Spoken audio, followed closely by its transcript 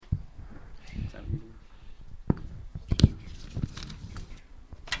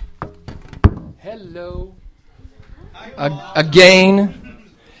Hello. Again.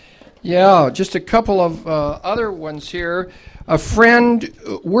 Yeah, just a couple of other ones here. A friend,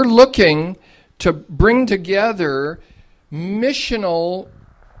 we're looking to bring together missional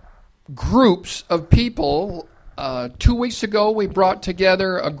groups of people. 2 weeks ago, we brought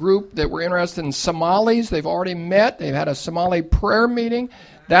together a group that were interested in Somalis. They've already met. They've had a Somali prayer meeting.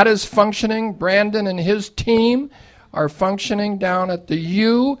 That is functioning. Brandon and his team are functioning down at the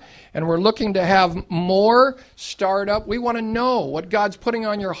U, and we're looking to have more start up. We want to know what God's putting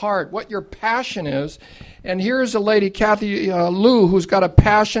on your heart, what your passion is. And here's a lady, Kathy Lou, who's got a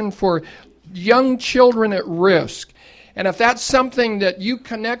passion for young children at risk. And if that's something that you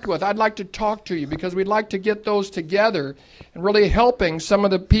connect with, I'd like to talk to you because we'd like to get those together and really helping some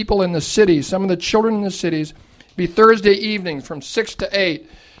of the people in the cities, some of the children in the cities, be Thursday evenings from 6 to 8.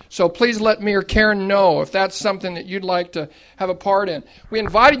 So please let me or Karen know if that's something that you'd like to have a part in. We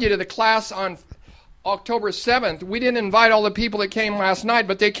invited you to the class on October 7th. We didn't invite all the people that came last night,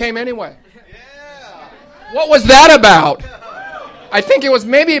 but they came anyway. Yeah. What was that about? I think it was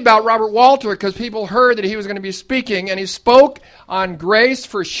maybe about Robert Walter because people heard that he was going to be speaking, and he spoke on grace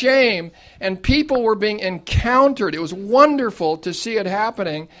for shame, and people were being encountered. It was wonderful to see it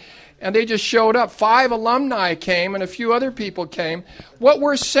happening, and they just showed up. 5 alumni came, and a few other people came. What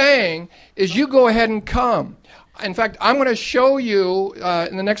we're saying is you go ahead and come. In fact, I'm going to show you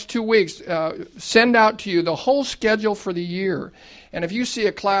in the next 2 weeks, send out to you the whole schedule for the year. And if you see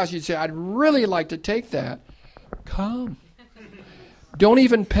a class, you'd say, I'd really like to take that. Come. Don't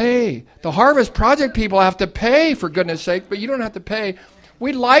even pay. The Harvest Project people have to pay, for goodness sake, but you don't have to pay.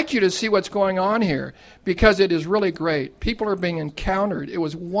 We'd like you to see what's going on here because it is really great. People are being encountered. It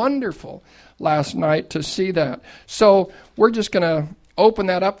was wonderful last night to see that. So we're just going to open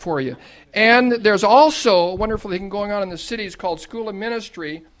that up for you. And there's also a wonderful thing going on in the cities called School of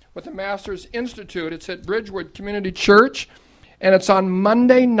Ministry with the Masters Institute. It's at Bridgewood Community Church, and it's on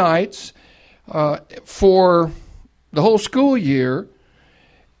Monday nights for the whole school year.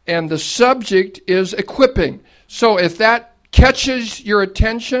 And the subject is equipping. So if that catches your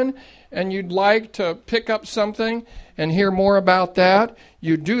attention and you'd like to pick up something and hear more about that,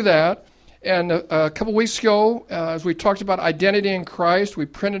 you do that. And a couple weeks ago, as we talked about identity in Christ, we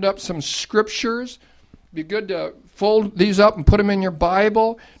printed up some scriptures. It'd be good to fold these up and put them in your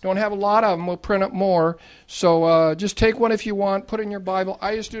Bible. Don't have a lot of them. We'll print up more. So just take one if you want, put it in your Bible.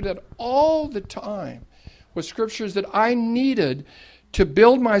 I used to do that all the time with scriptures that I needed to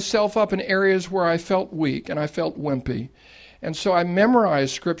build myself up in areas where I felt weak and I felt wimpy. And so I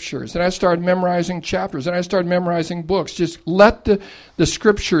memorized scriptures, and I started memorizing chapters, and I started memorizing books. Just let the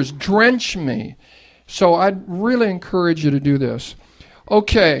scriptures drench me. So I'd really encourage you to do this.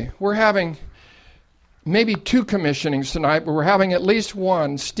 Okay, we're having maybe 2 commissionings tonight, but we're having at least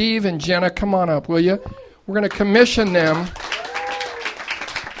one. Steve and Jenna, come on up, will you? We're going to commission them.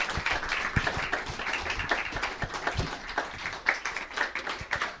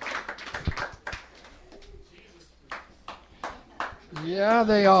 Yeah,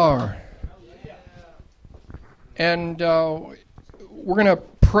 they are. And we're going to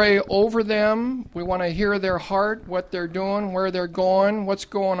pray over them. We want to hear their heart, what they're doing, where they're going, what's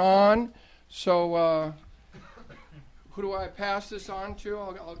going on. So who do I pass this on to?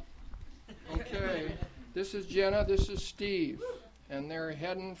 Okay. This is Jenna. This is Steve. And they're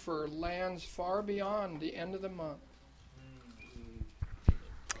heading for lands far beyond the end of the month. Do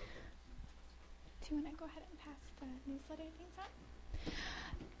you want to go ahead and pass the newsletter things out?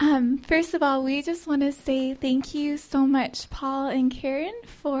 First of all, we just want to say thank you so much, Paul and Karen,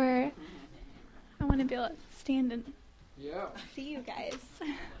 for... I want to be able to stand and see you guys.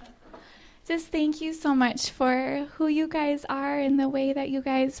 Just thank you so much for who you guys are and the way that you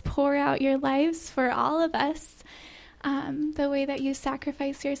guys pour out your lives for all of us. The way that you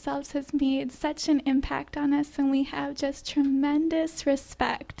sacrifice yourselves has made such an impact on us, and we have just tremendous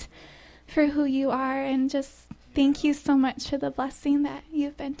respect for who you are, and just thank you so much for the blessing that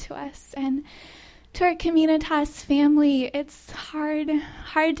you've been to us. And to our Communitas family, it's hard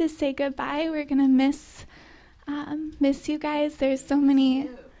to say goodbye. We're going to miss you guys. There's so many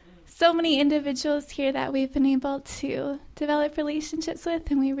individuals here that we've been able to develop relationships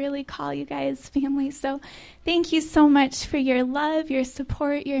with, and we really call you guys family. So thank you so much for your love, your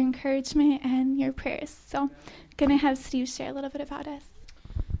support, your encouragement, and your prayers. So I'm going to have Steve share a little bit about us.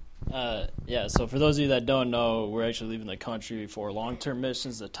 So for those of you that don't know, we're actually leaving the country for long-term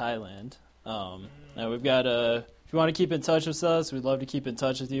missions to Thailand. And we've got if you want to keep in touch with us, we'd love to keep in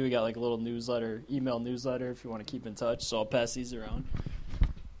touch with you. We got like a little email newsletter if you want to keep in touch. So I'll pass these around.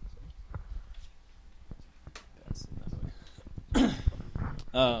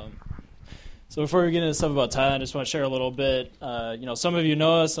 So before we get into stuff about Thailand, I just want to share a little bit. Some of you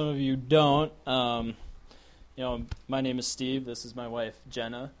know us, some of you don't. My name is Steve. This is my wife,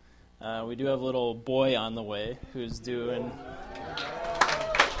 Jenna. We do have a little boy on the way who's doing...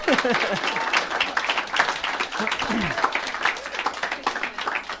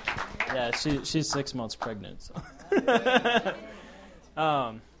 Yeah, she's 6 months pregnant. So,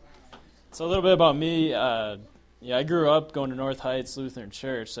 so a little bit about me. I grew up going to North Heights Lutheran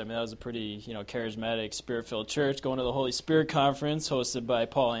Church. I mean, that was a pretty, charismatic, spirit-filled church. Going to the Holy Spirit Conference hosted by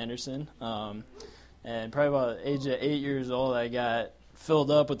Paul Anderson. And probably about the age of 8 years old, I got filled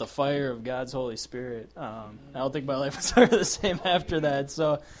up with the fire of God's Holy Spirit. I don't think my life was ever the same after that.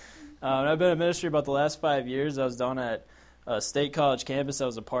 So I've been in ministry about the last 5 years. I was down at State College campus. That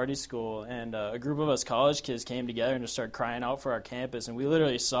was a party school, and a group of us college kids came together and just started crying out for our campus, and we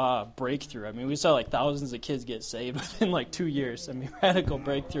literally saw a breakthrough. I mean, we saw thousands of kids get saved within 2 years. I mean, radical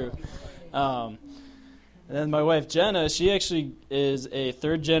breakthrough. And then my wife Jenna, she actually is a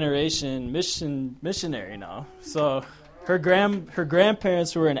third-generation missionary now. So her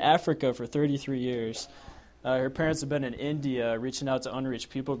grandparents were in Africa for 33 years. Her parents have been in India, reaching out to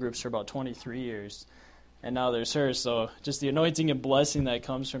unreached people groups for about 23 years. And now there's her, so just the anointing and blessing that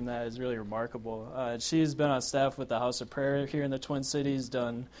comes from that is really remarkable. She's been on staff with the House of Prayer here in the Twin Cities,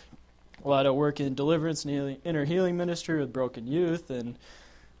 done a lot of work in deliverance and inner healing ministry with broken youth and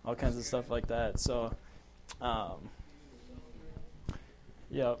all kinds of stuff like that. So,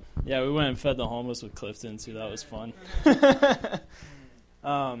 we went and fed the homeless with Clifton, too. That was fun.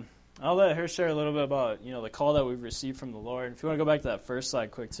 I'll let her share a little bit about, the call that we've received from the Lord. If you want to go back to that first slide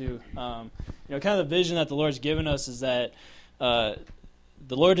quick, too. Kind of the vision that the Lord's given us is that the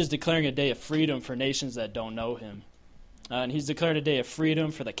Lord is declaring a day of freedom for nations that don't know Him. And He's declared a day of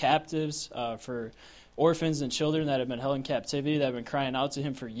freedom for the captives, for orphans and children that have been held in captivity, that have been crying out to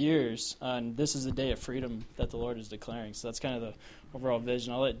Him for years. And this is a day of freedom that the Lord is declaring. So that's kind of the overall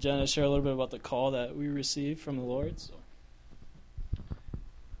vision. I'll let Jenna share a little bit about the call that we received from the Lord. So.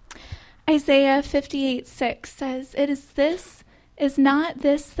 Isaiah 58:6 says, Is not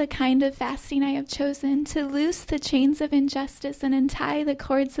this the kind of fasting I have chosen, to loose the chains of injustice and untie the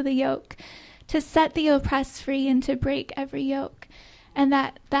cords of the yoke, to set the oppressed free and to break every yoke? And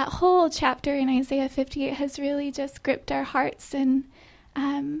that whole chapter in Isaiah 58 has really just gripped our hearts and,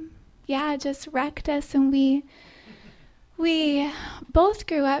 just wrecked us. And we both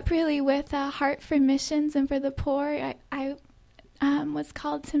grew up really with a heart for missions and for the poor. I was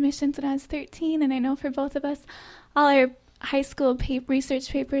called to missions when I was 13, and I know for both of us, all our high school research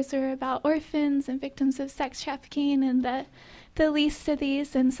papers were about orphans and victims of sex trafficking and the least of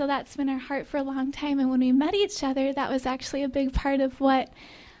these, and so that's been our heart for a long time. And when we met each other, that was actually a big part of what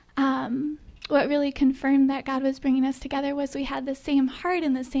really confirmed that God was bringing us together. Was we had the same heart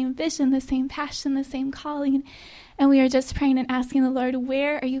and the same vision, the same passion, the same calling, and we were just praying and asking the Lord,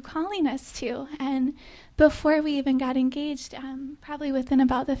 where are you calling us to? And before we even got engaged, probably within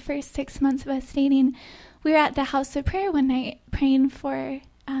about the first 6 months of us dating, we were at the House of Prayer one night praying for,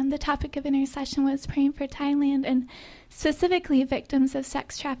 the topic of intercession was praying for Thailand and specifically victims of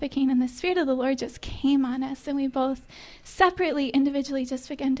sex trafficking. And the Spirit of the Lord just came on us, and we both separately, individually just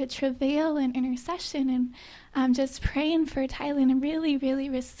began to travail in intercession and just praying for Thailand, and really, really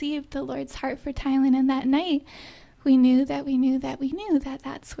received the Lord's heart for Thailand. And that night, we knew that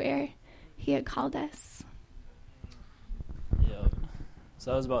that's where He had called us. Yeah.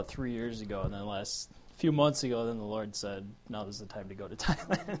 So that was about 3 years ago, and then last few months ago, then the Lord said, now is the time to go to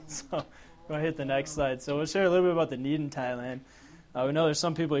Thailand. So we're going to hit the next slide. So we'll share a little bit about the need in Thailand. We know there's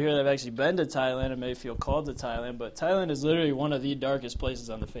some people here that have actually been to Thailand and may feel called to Thailand, but Thailand is literally one of the darkest places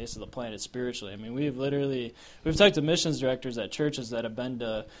on the face of the planet spiritually. I mean, we've talked to missions directors at churches that have been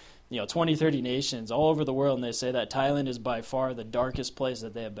to 20, 30 nations all over the world, and they say that Thailand is by far the darkest place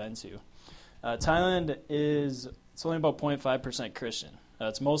that they have been to. Thailand it's only about 0.5% Christian.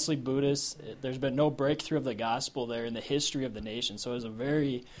 It's mostly Buddhist. There's been no breakthrough of the gospel there in the history of the nation. So it's a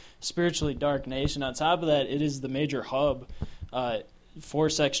very spiritually dark nation. On top of that, it is the major hub for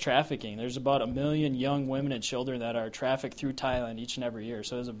sex trafficking. There's about 1 million young women and children that are trafficked through Thailand each and every year.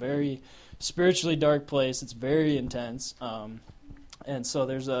 So it's a very spiritually dark place. It's very intense. And so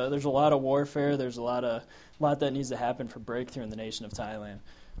there's a lot of warfare. There's a lot that needs to happen for breakthrough in the nation of Thailand.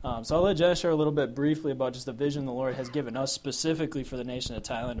 So I'll let Jenna share a little bit briefly about just the vision the Lord has given us specifically for the nation of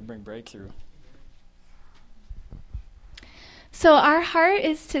Thailand to bring breakthrough. So our heart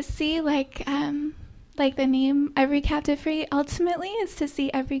is to see, like the name, every captive free, ultimately is to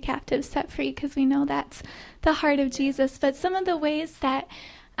see every captive set free, because we know that's the heart of Jesus. But some of the ways that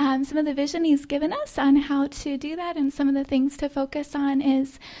some of the vision he's given us on how to do that, and some of the things to focus on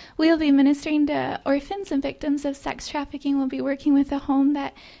is we'll be ministering to orphans and victims of sex trafficking. We'll be working with a home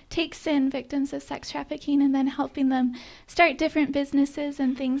that takes in victims of sex trafficking and then helping them start different businesses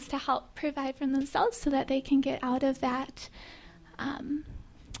and things to help provide for themselves so that they can get out of that.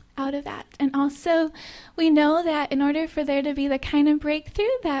 And also, we know that in order for there to be the kind of breakthrough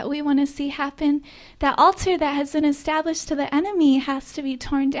that we want to see happen, that altar that has been established to the enemy has to be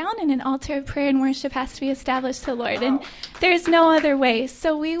torn down, and an altar of prayer and worship has to be established to the Lord. And there's no other way.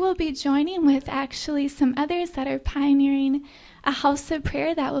 So we will be joining with actually some others that are pioneering a house of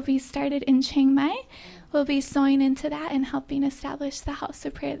prayer that will be started in Chiang Mai. We'll be sowing into that and helping establish the house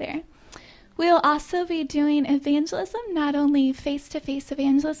of prayer there. We'll also be doing evangelism, not only face-to-face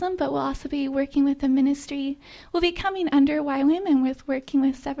evangelism, but we'll also be working with a ministry. We'll be coming under YWAM, and we're working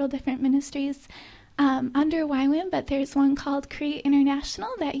with several different ministries under YWAM, but there's one called Create International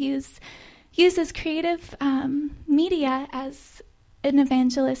that uses creative media as an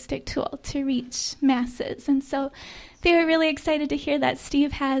evangelistic tool to reach masses. And so they were really excited to hear that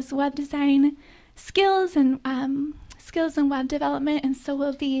Steve has web design skills and web development, and so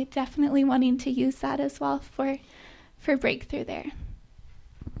we'll be definitely wanting to use that as well for breakthrough there.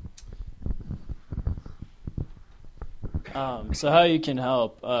 So how you can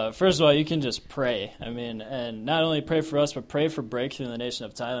help? First of all, you can just pray. And not only pray for us, but pray for breakthrough in the nation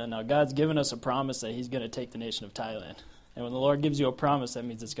of Thailand. Now, God's given us a promise that he's going to take the nation of Thailand. And when the Lord gives you a promise, that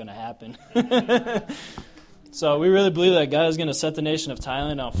means it's going to happen. So we really believe that God is going to set the nation of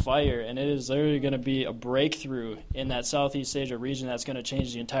Thailand on fire, and it is literally going to be a breakthrough in that Southeast Asia region that's going to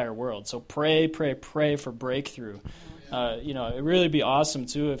change the entire world. So pray for breakthrough. It'd really be awesome,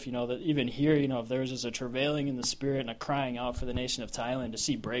 too, if, that even here, if there was just a travailing in the spirit and a crying out for the nation of Thailand to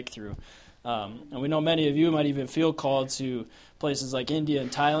see breakthrough. And we know many of you might even feel called to places like India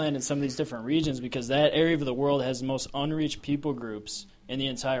and Thailand and some of these different regions, because that area of the world has the most unreached people groups in the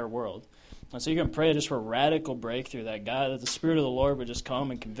entire world. And so you can pray just for that breakthrough, that the Spirit of the Lord would just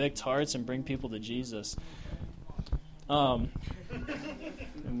come and convict hearts and bring people to Jesus. Amen.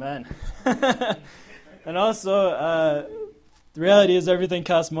 And also, the reality is everything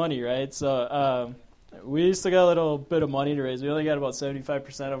costs money, right? So we still got a little bit of money to raise. We only got about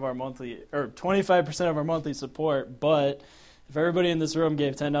 75% of our monthly, or 25% of our monthly support, but if everybody in this room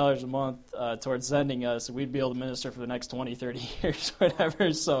gave $10 a month towards sending us, we'd be able to minister for the next 20, 30 years,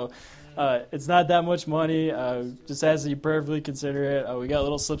 whatever. So it's not that much money. Just ask that you prayerfully consider it. We got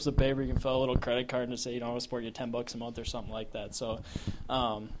little slips of paper. You can fill a little credit card and say, I want to support you $10 a month or something like that. So,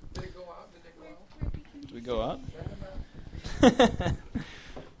 Did it go out? Did we go out?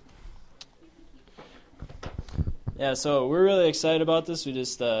 Yeah, so we're really excited about this. We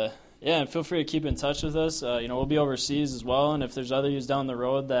just, and feel free to keep in touch with us. We'll be overseas as well, and if there's other youths down the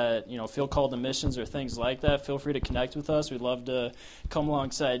road that, feel called to missions or things like that, feel free to connect with us. We'd love to come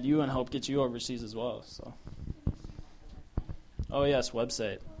alongside you and help get you overseas as well. So, oh, yes,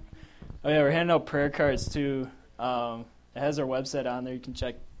 website. Oh, yeah, we're handing out prayer cards, too. It has our website on there. You can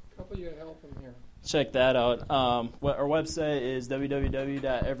check. A couple of you help them here. Check that out. Our website is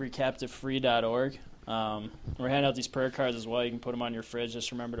www.everycaptivefree.org. We're handing out these prayer cards as well. You can put them on your fridge.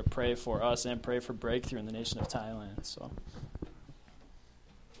 Just remember to pray for us and pray for breakthrough in the nation of Thailand. So,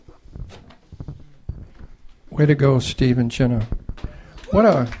 way to go, Steve and Jenna. What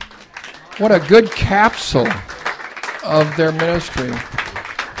a good capsule of their ministry.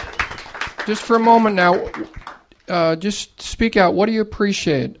 Just for a moment now, just speak out. What do you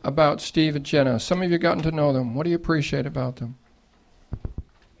appreciate about Steve and Jenna? Some of you have gotten to know them. What do you appreciate about them?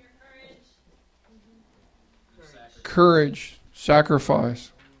 Courage,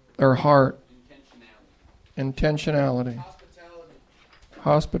 sacrifice, their heart, intentionality,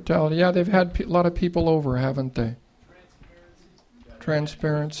 hospitality. Yeah, they've had a lot of people over, haven't they?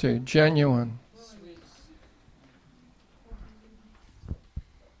 Transparency, genuine.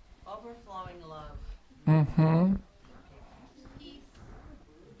 Overflowing love. Mm-hmm.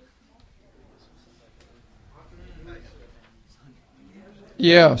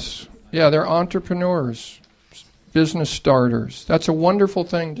 Yes. Yeah, they're entrepreneurs. Business starters. That's a wonderful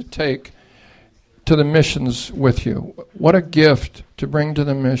thing to take to the missions with you. What a gift to bring to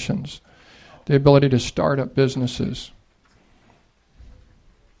the missions. The ability to start up businesses.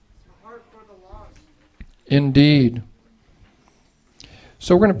 Heart for the lost. Indeed.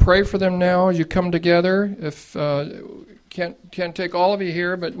 So we're going to pray for them now as you come together. If can't take all of you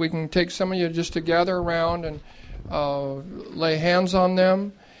here, but we can take some of you just to gather around and lay hands on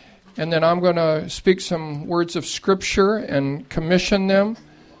them. And then I'm going to speak some words of Scripture and commission them.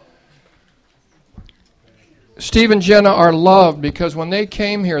 Steve and Jenna are loved because when they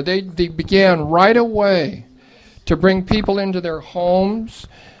came here, they began right away to bring people into their homes.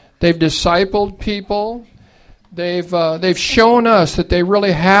 They've discipled people. They've shown us that they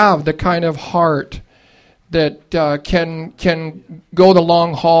really have the kind of heart that can go the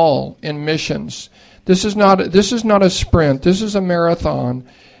long haul in missions. This is not a sprint. This is a marathon,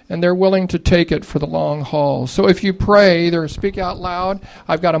 and they're willing to take it for the long haul. So if you pray, either speak out loud.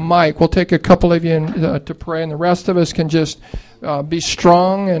 I've got a mic. We'll take a couple of you to pray, and the rest of us can just be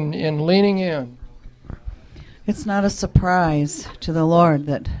strong and in leaning in. It's not a surprise to the Lord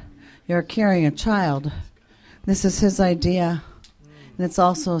that you're carrying a child. This is His idea, and it's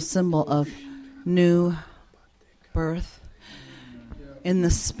also a symbol of new birth in the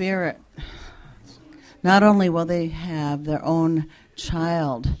Spirit. Not only will they have their own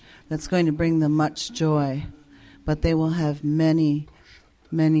child that's going to bring them much joy, but they will have many,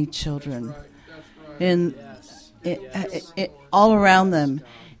 many children all around them.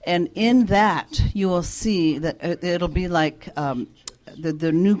 And in that, you will see that it'll be like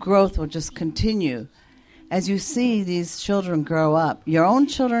the new growth will just continue. As you see these children grow up, your own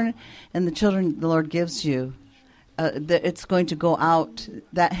children and the children the Lord gives you, it's going to go out,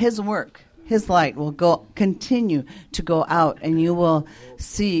 that His work, His light will continue to go out, and you will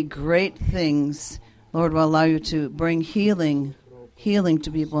see great things. Lord will allow you to bring healing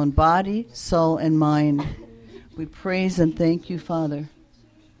to people in body, soul, and mind. We praise and thank you, Father,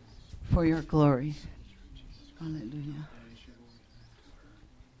 for your glory. Hallelujah.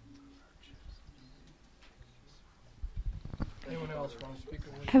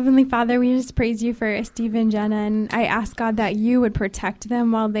 Heavenly Father, we just praise you for Steve and Jenna, and I ask, God, that you would protect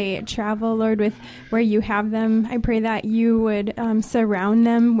them while they travel, Lord, with where you have them. I pray that you would surround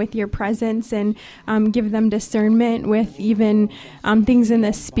them with your presence and give them discernment with even things in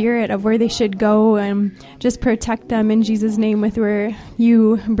the spirit of where they should go, and just protect them in Jesus' name with where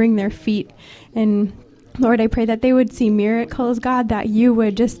you bring their feet. And Lord, I pray that they would see miracles, God, that you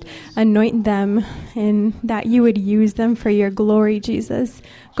would just anoint them and that you would use them for your glory, Jesus.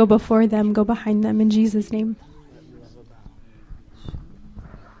 Go before them, go behind them, in Jesus' name.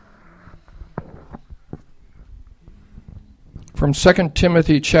 From 2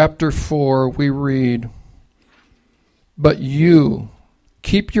 Timothy chapter 4, we read, "But you,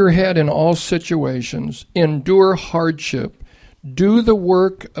 keep your head in all situations, endure hardship, do the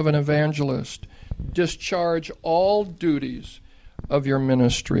work of an evangelist, discharge all duties of your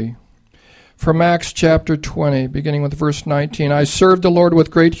ministry." From Acts chapter 20, beginning with verse 19, "I served the Lord with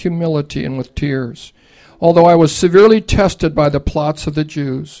great humility and with tears, although I was severely tested by the plots of the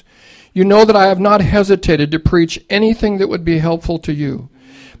Jews. You know that I have not hesitated to preach anything that would be helpful to you,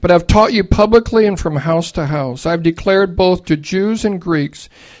 but have taught you publicly and from house to house. I have declared both to Jews and Greeks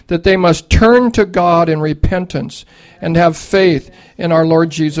that they must turn to God in repentance and have faith in our Lord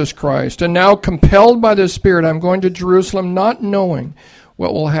Jesus Christ. And now, compelled by the Spirit, I'm going to Jerusalem, not knowing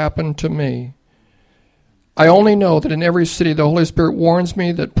what will happen to me. I only know that in every city the Holy Spirit warns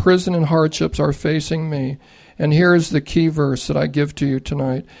me that prison and hardships are facing me." And here's the key verse that I give to you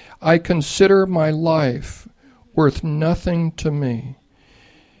tonight. "I consider my life worth nothing to me,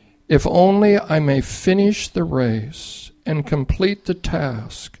 if only I may finish the race and complete the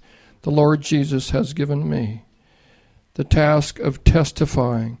task the Lord Jesus has given me, the task of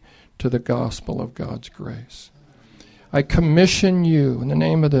testifying to the gospel of God's grace." I commission you in the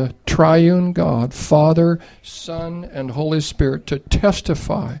name of the triune God, Father, Son, and Holy Spirit, to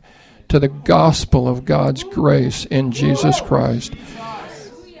testify to the gospel of God's grace in Jesus Christ.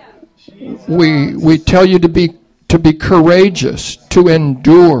 We tell you to be courageous, to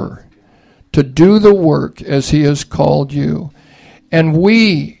endure, to do the work as He has called you. And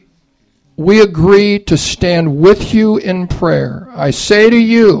we agree to stand with you in prayer. I say to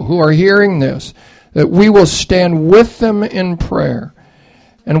you who are hearing this, that we will stand with them in prayer,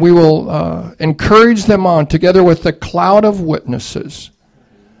 and we will encourage them on together with the cloud of witnesses.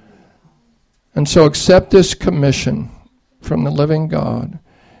 And so accept this commission from the living God,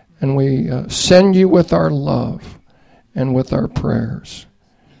 and we send you with our love and with our prayers.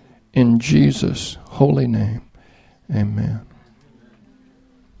 In Jesus' holy name, amen.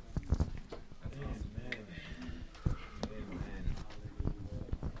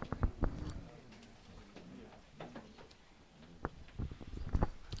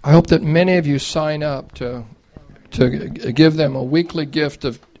 I hope that many of you sign up to give them a weekly gift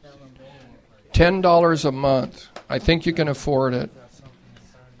of $10 a month. I think you can afford it.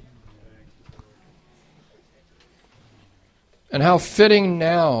 And how fitting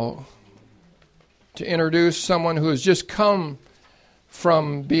now to introduce someone who has just come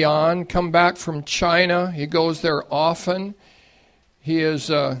from beyond, come back from China. He goes there often. He is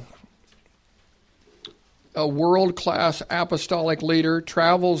a world-class apostolic leader,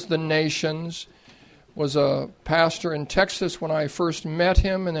 travels the nations, was a pastor in Texas when I first met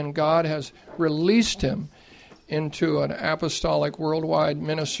him, and then God has released him into an apostolic worldwide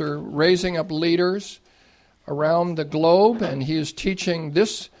minister, raising up leaders around the globe, and he is teaching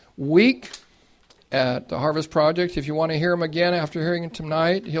this week at the Harvest Project. If you want to hear him again after hearing him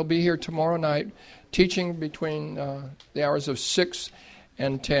tonight, he'll be here tomorrow night teaching between the hours of 6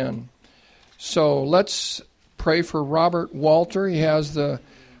 and 10. So let's pray for Robert Walter. He has the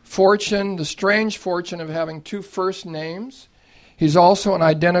strange fortune of having 2 first names. He's also an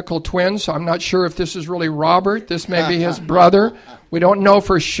identical twin, so I'm not sure if this is really Robert. This may be his brother. We don't know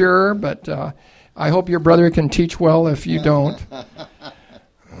for sure, but I hope your brother can teach well if you don't.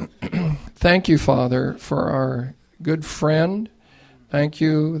 Thank you, Father, for our good friend. Thank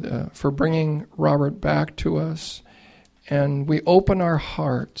you for bringing Robert back to us. And we open our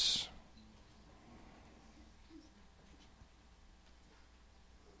hearts.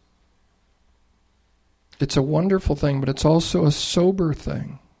 It's a wonderful thing, but it's also a sober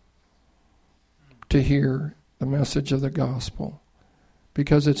thing to hear the message of the gospel,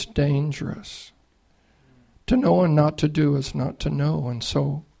 because it's dangerous. To know and not to do is not to know. And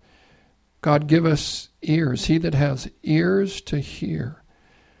so, God, give us ears. He that has ears to hear,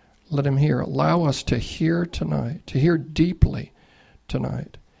 let him hear. Allow us to hear tonight, to hear deeply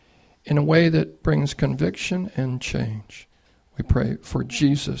tonight, in a way that brings conviction and change. We pray for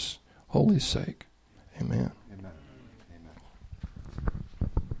Jesus' holy sake. Amen. Amen.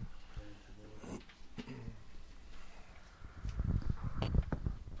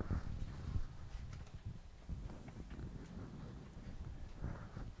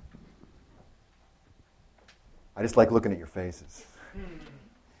 I just like looking at your faces.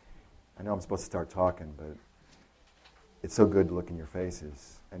 I know I'm supposed to start talking, but it's so good to look in your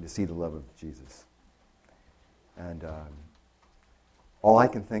faces and to see the love of Jesus. And all I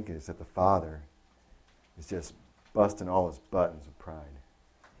can think is that the Father is just busting all his buttons of pride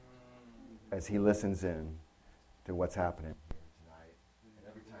as he listens in to what's happening here tonight and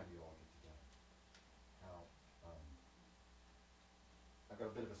every time you all get together. Now, I've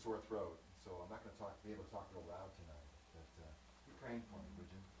got a bit of a sore throat, so I'm not going to be able to talk real loud tonight. But be praying for me, would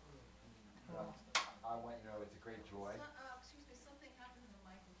you? I want you to know it's a great joy. Excuse me, something happened to the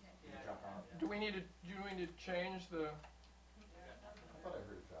mic. Do we need to change the... I thought I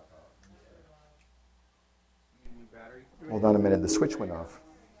heard it drop out. battery? Hold on a minute. The switch went off.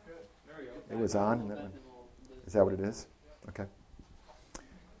 It was on, and then is that what it is? Okay.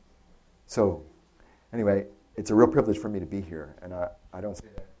 So, anyway, it's a real privilege for me to be here, and I don't say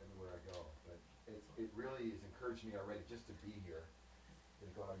that anywhere I go, but it really has encouraged me already just to be here. Did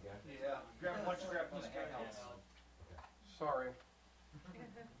it go out again? Yeah. Grab one strap on the handhelds. Okay. Sorry.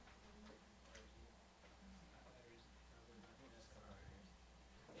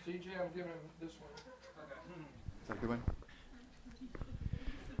 CJ, I'm giving him this one. Is that a good one?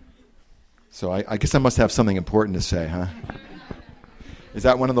 So I guess I must have something important to say, huh? Is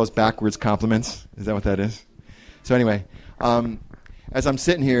that one of those backwards compliments? Is that what that is? So anyway, as I'm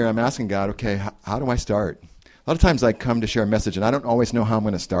sitting here, I'm asking God, okay, how do I start? A lot of times I come to share a message, and I don't always know how I'm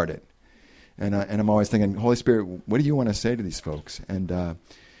going to start it. And I'm always thinking, Holy Spirit, what do you want to say to these folks? And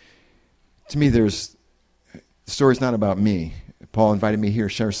to me, the story's not about me. Paul invited me here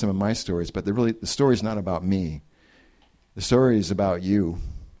to share some of my stories, but the story's not about me. The story is about you.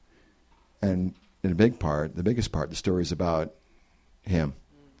 And in a big part, the biggest part, the story is about him.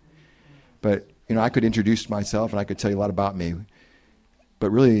 But, I could introduce myself and I could tell you a lot about me. But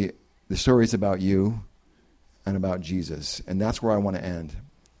really, the story is about you and about Jesus. And that's where I want to end.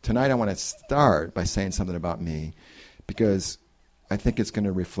 Tonight I want to start by saying something about me, because I think it's going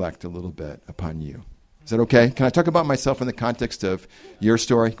to reflect a little bit upon you. Is that okay? Can I talk about myself in the context of your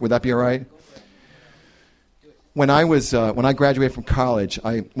story? Would that be all right? When I graduated from college,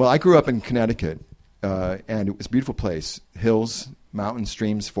 I grew up in Connecticut, and it was a beautiful place. Hills, mountains,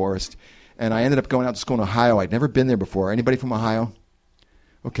 streams, forest. And I ended up going out to school in Ohio. I'd never been there before. Anybody from Ohio?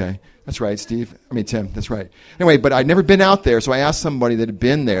 Okay, that's right, Tim, that's right. Anyway, but I'd never been out there, so I asked somebody that had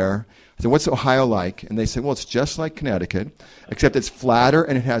been there, I said, what's Ohio like? And they said, well, it's just like Connecticut, except it's flatter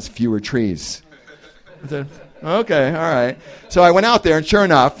and it has fewer trees. I said, okay, all right. So I went out there, and sure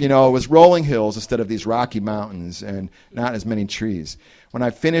enough, it was rolling hills instead of these rocky mountains and not as many trees. When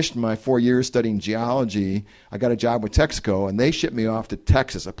I finished my 4 years studying geology, I got a job with Texaco, and they shipped me off to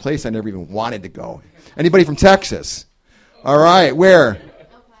Texas, a place I never even wanted to go. Anybody from Texas? All right, where?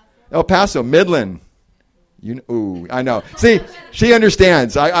 El Paso, Midland. Ooh, I know. See, she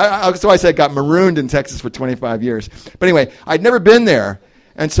understands. So I said got marooned in Texas for 25 years. But anyway, I'd never been there.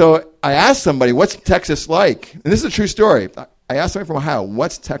 And so I asked somebody, what's Texas like? And this is a true story. I asked somebody from Ohio,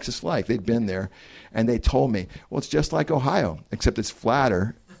 what's Texas like? They'd been there. And they told me, well, it's just like Ohio, except it's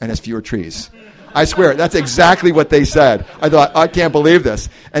flatter and has fewer trees. I swear, that's exactly what they said. I thought, I can't believe this.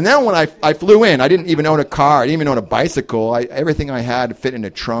 And then when I flew in, I didn't even own a car. I didn't even own a bicycle. Everything I had fit in a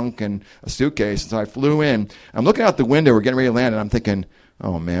trunk and a suitcase. So I flew in. I'm looking out the window. We're getting ready to land, and I'm thinking,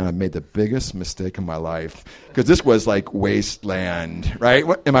 oh, man, I made the biggest mistake of my life. Because this was like wasteland, right?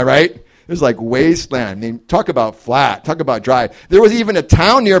 Am I right? It was like wasteland. I mean, talk about flat. Talk about dry. There was even a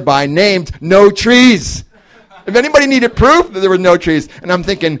town nearby named No Trees. If anybody needed proof that there were no trees, and I'm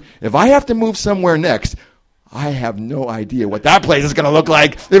thinking, if I have to move somewhere next, I have no idea what that place is going to look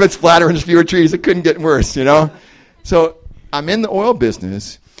like. If it's flatter and there's fewer trees, it couldn't get worse, you know? So I'm in the oil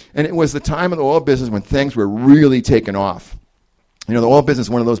business, and it was the time of the oil business when things were really taking off. You know, the oil business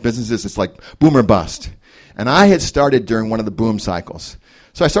is one of those businesses, it's like boom or bust. And I had started during one of the boom cycles.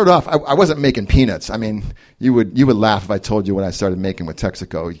 So I started off, I wasn't making peanuts. I mean, you would laugh if I told you what I started making with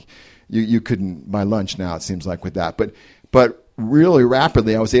Texaco. You couldn't buy lunch now, it seems like, with that. But really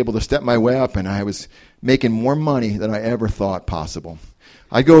rapidly, I was able to step my way up, and I was making more money than I ever thought possible.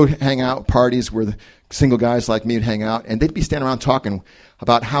 I'd go hang out at parties where the single guys like me would hang out, and they'd be standing around talking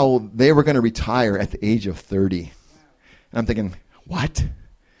about how they were going to retire at the age of 30. And I'm thinking, what?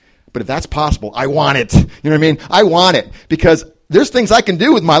 But if that's possible, I want it. You know what I mean? I want it because there's things I can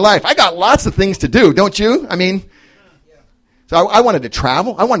do with my life. I got lots of things to do, don't you? I mean... So I wanted to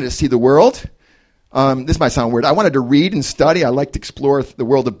travel. I wanted to see the world. This might sound weird. I wanted to read and study. I liked to explore the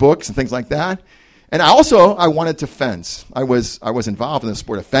world of books and things like that. And I wanted to fence. I was involved in the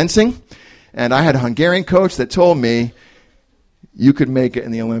sport of fencing, and I had a Hungarian coach that told me, "You could make it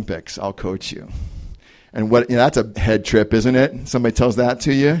in the Olympics. I'll coach you." And that's a head trip, isn't it? Somebody tells that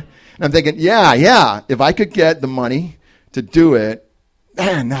to you, and I'm thinking, yeah. If I could get the money to do it,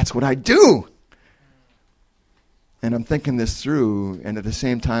 man, that's what I do. And I'm thinking this through, and at the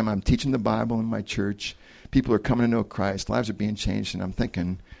same time, I'm teaching the Bible in my church. People are coming to know Christ. Lives are being changed. And I'm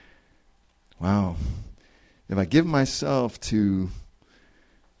thinking, wow, if I give myself to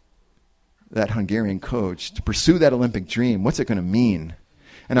that Hungarian coach to pursue that Olympic dream, what's it going to mean?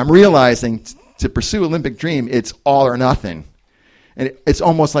 And I'm realizing to pursue Olympic dream, it's all or nothing. And it's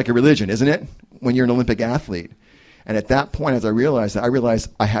almost like a religion, isn't it? When you're an Olympic athlete. And at that point, as I realized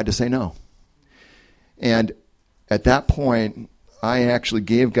I had to say no. And at that point, I actually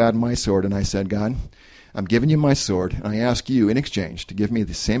gave God my sword, and I said, God, I'm giving you my sword, and I ask you in exchange to give me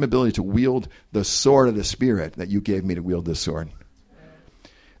the same ability to wield the sword of the Spirit that you gave me to wield this sword.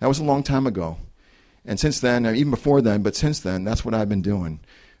 That was a long time ago. And since then, even before then, but since then, that's what I've been doing.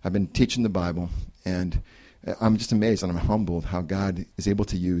 I've been teaching the Bible, and I'm just amazed and I'm humbled how God is able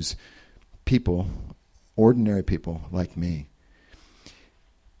to use people, ordinary people like me.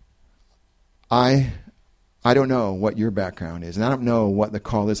 I don't know what your background is, and I don't know what the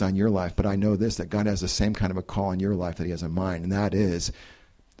call is on your life, but I know this, that God has the same kind of a call in your life that he has in mine, and that is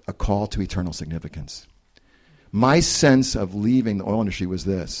a call to eternal significance. My sense of leaving the oil industry was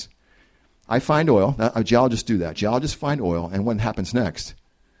this. I find oil. Geologists do that. Geologists find oil, and what happens next?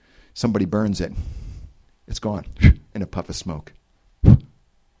 Somebody burns it. It's gone in a puff of smoke. And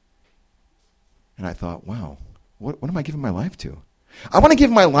I thought, wow, what am I giving my life to? I want to give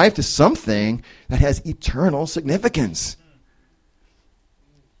my life to something that has eternal significance.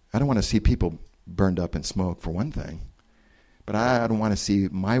 I don't want to see people burned up in smoke, for one thing. But I don't want to see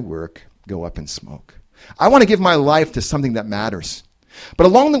my work go up in smoke. I want to give my life to something that matters. But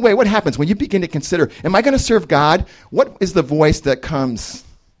along the way, what happens when you begin to consider, am I going to serve God? What is the voice that comes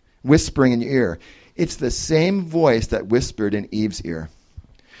whispering in your ear? It's the same voice that whispered in Eve's ear.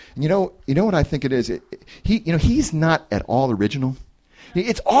 You know what I think it is? He's not at all original.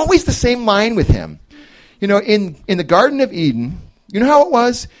 It's always the same line with him. In the Garden of Eden, you know how it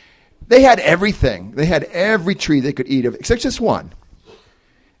was? They had everything. They had every tree they could eat of, except just one.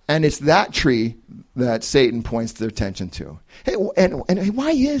 And it's that tree that Satan points their attention to. Hey, and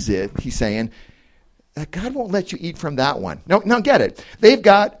why is it, he's saying, that God won't let you eat from that one? Now get it. They've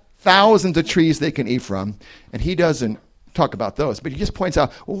got thousands of trees they can eat from, and he doesn't talk about those, but he just points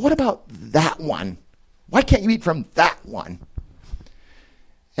out, well, what about that one? Why can't you eat from that one?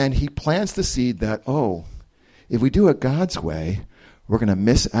 And he plants the seed that, if we do it God's way, we're going to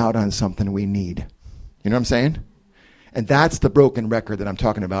miss out on something we need. You know what I'm saying? And that's the broken record that I'm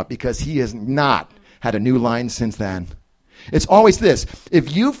talking about, because he has not had a new line since then. It's always this.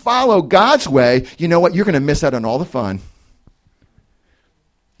 If you follow God's way, you know what? You're going to miss out on all the fun.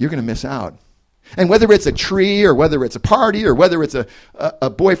 You're going to miss out. And whether it's a tree or whether it's a party or whether it's a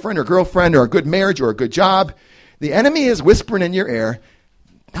boyfriend or girlfriend or a good marriage or a good job, the enemy is whispering in your ear,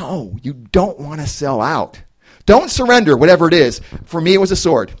 no, you don't want to sell out. Don't surrender, whatever it is. For me, it was a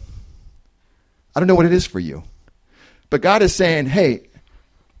sword. I don't know what it is for you. But God is saying, hey,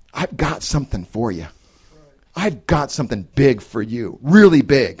 I've got something for you. I've got something big for you, really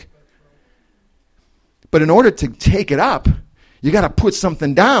big. But in order to take it up, you got to put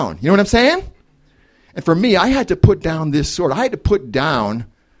something down. You know what I'm saying? And for me, I had to put down this sword. I had to put down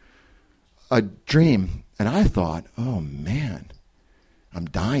a dream. And I thought, oh, man, I'm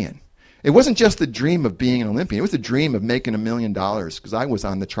dying. It wasn't just the dream of being an Olympian. It was the dream of making $1 million because I was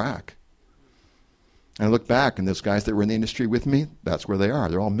on the track. And I look back, and those guys that were in the industry with me, that's where they are.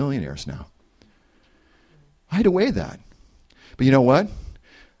 They're all millionaires now. I had to weigh that. But you know what?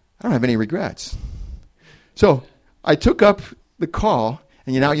 I don't have any regrets. So I took up the call,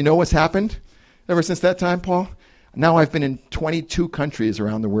 and you know what's happened ever since that time, Paul? Now I've been in 22 countries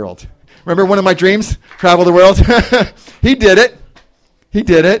around the world. Remember one of my dreams? Travel the world? He did it. He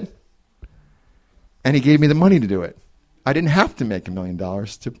did it. And he gave me the money to do it. I didn't have to make $1 million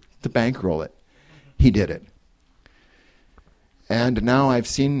to bankroll it. He did it. And now I've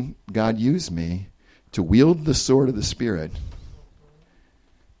seen God use me to wield the sword of the Spirit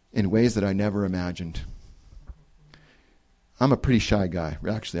in ways that I never imagined. I'm a pretty shy guy.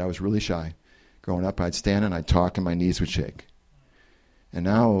 Actually, I was really shy. Growing up, I'd stand and I'd talk and my knees would shake. And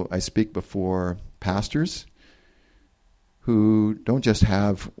now I speak before pastors who don't just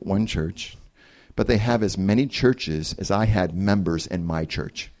have one church, but they have as many churches as I had members in my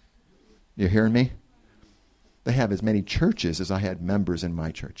church. You hearing me? They have as many churches as I had members in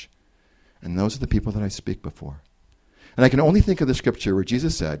my church. And those are the people that I speak before. And I can only think of the scripture where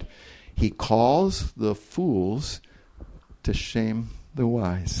Jesus said, he calls the fools to shame the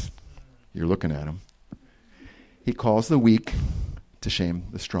wise. You're looking at him. He calls the weak to shame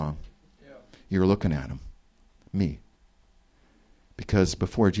the strong. You're looking at him. Me. Because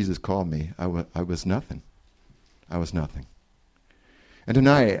before Jesus called me, I was nothing. I was nothing. And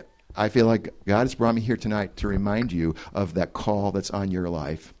tonight, I feel like God has brought me here tonight to remind you of that call that's on your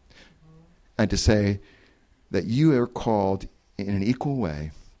life. And to say that you are called in an equal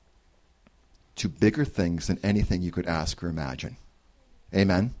way to bigger things than anything you could ask or imagine.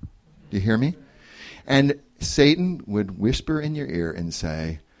 Amen? Do you hear me? And Satan would whisper in your ear and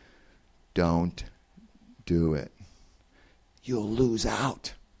say, don't do it. You'll lose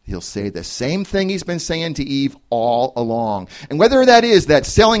out. He'll say the same thing he's been saying to Eve all along. And whether that is that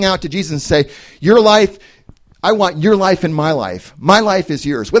selling out to Jesus and say, your life, I want your life in my life. My life is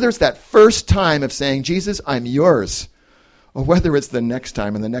yours. Whether it's that first time of saying, Jesus, I'm yours. Or whether it's the next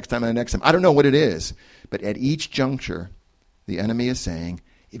time and the next time and the next time. I don't know what it is. But at each juncture, the enemy is saying,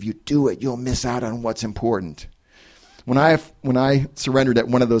 if you do it, you'll miss out on what's important. When I surrendered at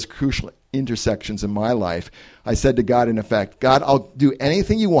one of those crucial intersections in my life, I said to God, in effect, God, I'll do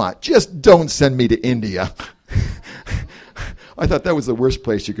anything you want. Just don't send me to India. I thought that was the worst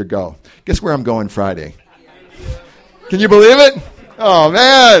place you could go. Guess where I'm going Friday? Can you believe it? Oh,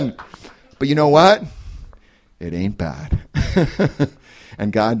 man. But you know what? It ain't bad.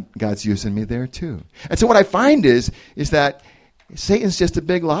 And God's using me there too. And so what I find is that Satan's just a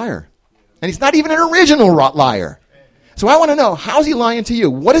big liar. And he's not even an original liar. So I want to know, how's he lying to you?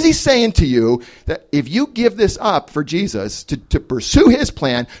 What is he saying to you that if you give this up for Jesus to pursue his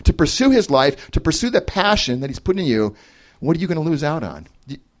plan, to pursue his life, to pursue the passion that he's put in you, what are you going to lose out on?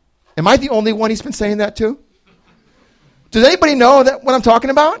 Am I the only one he's been saying that to? Does anybody know that what I'm talking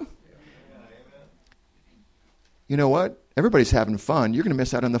about? You know what? Everybody's having fun. You're going to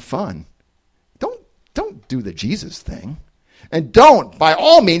miss out on the fun. Don't do the Jesus thing. And by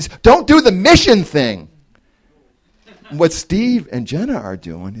all means, don't do the mission thing. What Steve and Jenna are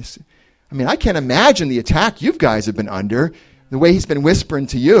doing is, I can't imagine the attack you guys have been under, the way he's been whispering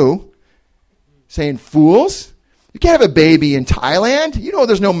to you, saying, fools, you can't have a baby in Thailand. You know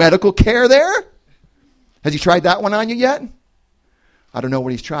there's no medical care there. Has he tried that one on you yet? I don't know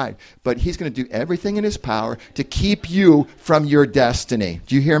what he's tried, but he's going to do everything in his power to keep you from your destiny.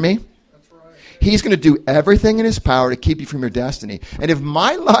 Do you hear me? That's right. He's going to do everything in his power to keep you from your destiny. And if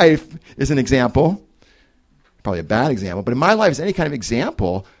my life is an example, probably a bad example, but if my life is any kind of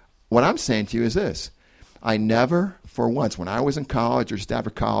example, what I'm saying to you is this. I never, for once, when I was in college or just after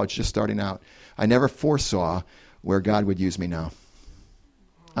college, just starting out, I never foresaw where God would use me now.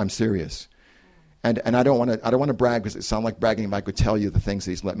 I'm serious. And I don't want to brag because it sounds like bragging if I could tell you the things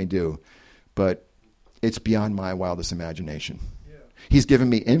that he's let me do. But it's beyond my wildest imagination. Yeah. He's given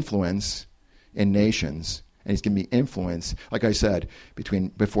me influence in nations And he's given me influence, like I said,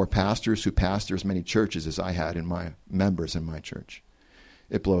 before pastors who pastor as many churches as I had in my members in my church.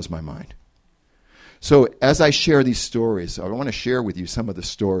 It blows my mind. So as I share these stories, I want to share with you some of the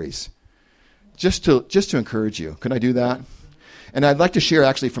stories, just to encourage you. Can I do that? And I'd like to share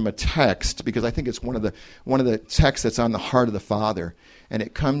actually from a text, because I think it's one of the texts that's on the heart of the Father, and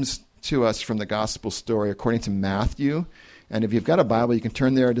it comes to us from the gospel story according to Matthew. And if you've got a Bible, you can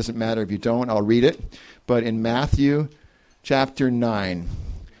turn there. It doesn't matter if you don't. I'll read it. But in Matthew chapter 9,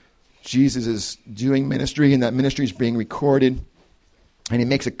 Jesus is doing ministry, and that ministry is being recorded. And he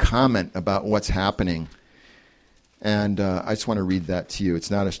makes a comment about what's happening. And I just want to read that to you. It's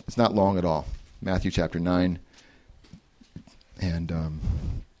not long at all. Matthew chapter 9. And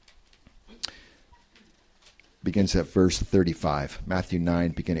begins at verse 35. Matthew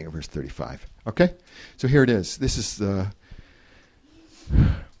 9, beginning at verse 35. Okay? So here it is. This is the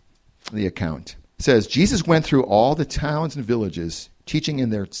account. It says, Jesus went through all the towns and villages, teaching in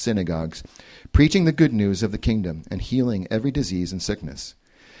their synagogues, preaching the good news of the kingdom, and healing every disease and sickness.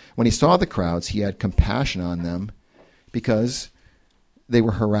 When he saw the crowds, he had compassion on them, because they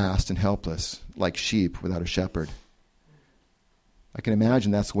were harassed and helpless, like sheep without a shepherd. I can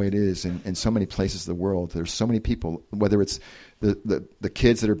imagine that's the way it is in so many places of the world. There's so many people, whether it's the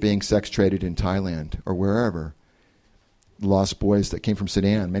kids that are being sex traded in Thailand or wherever, lost boys that came from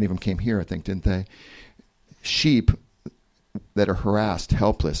Sudan. Many of them came here, I think, didn't they? Sheep that are harassed,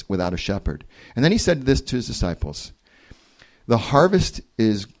 helpless, without a shepherd. And then he said this to his disciples, the harvest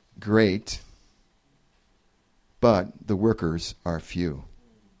is great, but the workers are few.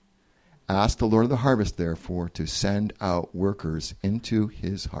 Ask the Lord of the harvest, therefore, to send out workers into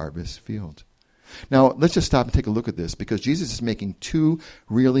his harvest field. Now, let's just stop and take a look at this, because Jesus is making two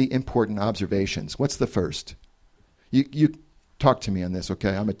really important observations. What's the first? You talk to me on this,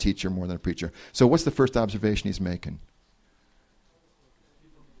 okay? I'm a teacher more than a preacher. So what's the first observation he's making?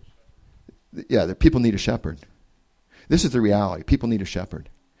 Yeah, that people need a shepherd. This is the reality. People need a shepherd.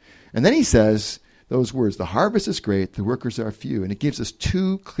 And then he says those words, the harvest is great, the workers are few. And it gives us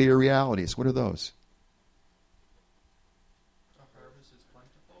two clear realities. What are those? The harvest is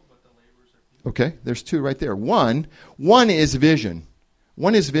plentiful, but the laborers are few. Okay, there's two right there. One is vision.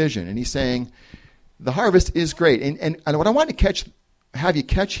 One is vision. And he's saying the harvest is great. And what I want to have you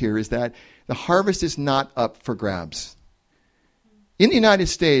catch here is that the harvest is not up for grabs. In the United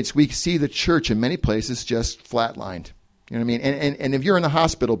States, we see the church in many places just flatlined. You know what I mean? And if you're in the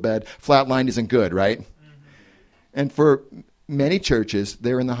hospital bed, flatlined isn't good, right? Mm-hmm. And for many churches,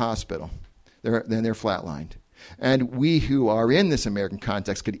 they're in the hospital. They're flatlined. And we who are in this American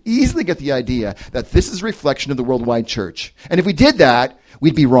context could easily get the idea that this is a reflection of the worldwide church. And if we did that,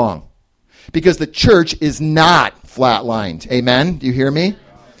 we'd be wrong. Because the church is not flatlined. Amen? Do you hear me?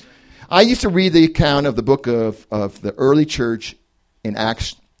 I used to read the account of the book of the early church in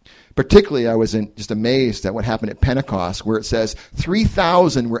Acts. Particularly, I was just amazed at what happened at Pentecost, where it says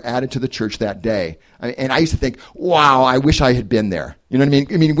 3,000 were added to the church that day. And I used to think, wow, I wish I had been there. You know what I mean?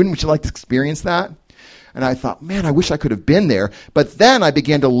 I mean, wouldn't you like to experience that? And I thought, man, I wish I could have been there. But then I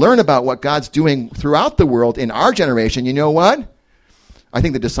began to learn about what God's doing throughout the world in our generation. You know what? I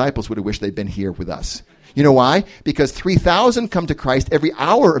think the disciples would have wished they'd been here with us. You know why? Because 3,000 come to Christ every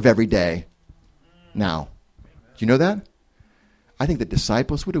hour of every day now. Do you know that? I think the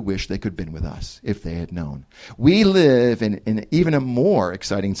disciples would have wished they could have been with us if they had known. We live in even a more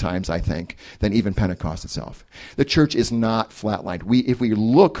exciting times, I think, than even Pentecost itself. The church is not flatlined. If we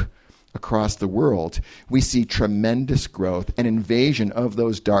look across the world, we see tremendous growth and invasion of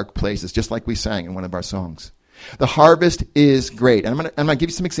those dark places, just like we sang in one of our songs. The harvest is great. And I'm going to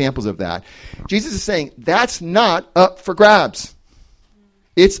give you some examples of that. Jesus is saying that's not up for grabs.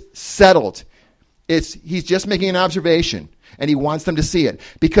 It's settled. He's just making an observation. And he wants them to see it.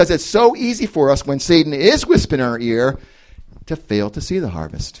 Because it's so easy for us when Satan is whispering in our ear to fail to see the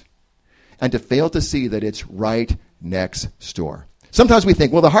harvest. And to fail to see that it's right next door. Sometimes we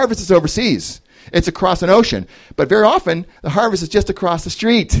think, well, the harvest is overseas. It's across an ocean. But very often, the harvest is just across the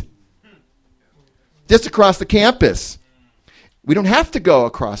street. Just across the campus. We don't have to go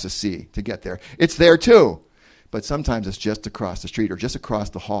across the sea to get there. It's there too. But sometimes it's just across the street or just across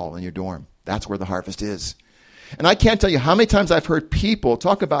the hall in your dorm. That's where the harvest is. And I can't tell you how many times I've heard people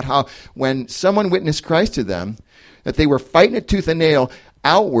talk about how when someone witnessed Christ to them, that they were fighting it tooth and nail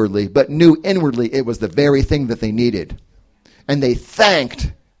outwardly, but knew inwardly it was the very thing that they needed. And they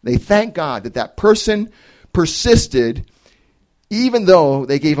thanked God that person persisted, even though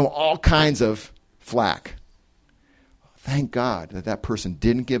they gave him all kinds of flack. Thank God that person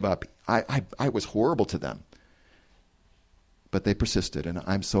didn't give up. I was horrible to them. But they persisted, and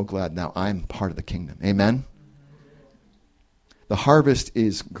I'm so glad now I'm part of the kingdom. Amen? The harvest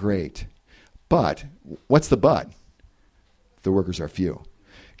is great. But, what's the but? The workers are few.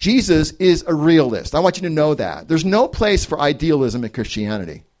 Jesus is a realist. I want you to know that. There's no place for idealism in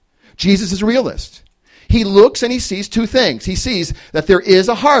Christianity. Jesus is a realist. He looks and he sees two things. He sees that there is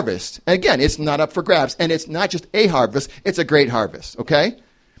a harvest. And again, it's not up for grabs. And it's not just a harvest, it's a great harvest, okay?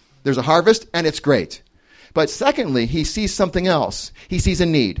 There's a harvest and it's great. But secondly, he sees something else. He sees a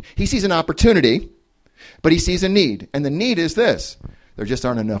need. He sees an opportunity, but he sees a need. And the need is this. There just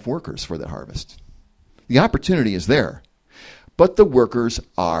aren't enough workers for the harvest. The opportunity is there, but the workers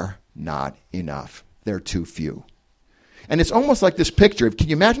are not enough. They're too few. And it's almost like this picture. Can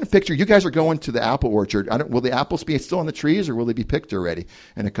you imagine a picture? You guys are going to the apple orchard. Will the apples be still on the trees, or will they be picked already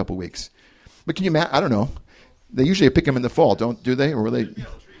in a couple weeks? But can you imagine? I don't know. They usually pick them in the fall, do they? Or will they?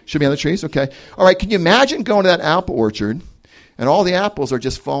 Should be on the trees? Okay. All right. Can you imagine going to that apple orchard, and all the apples are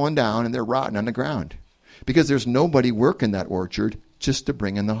just falling down, and they're rotting on the ground? Because there's nobody working that orchard just to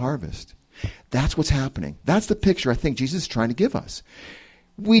bring in the harvest. That's what's happening. That's the picture I think Jesus is trying to give us.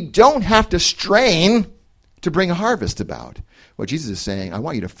 We don't have to strain to bring a harvest about. What Jesus is saying, I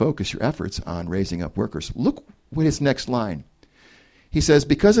want you to focus your efforts on raising up workers. Look at his next line. He says,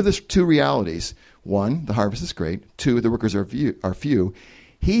 because of these two realities, one, the harvest is great. Two, the workers are few.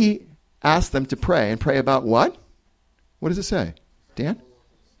 He asked them to pray, and pray about what? What does it say? Dan?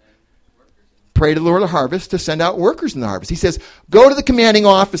 Pray to the Lord of the harvest to send out workers in the harvest. He says, go to the commanding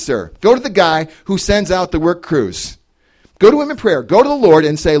officer. Go to the guy who sends out the work crews. Go to him in prayer. Go to the Lord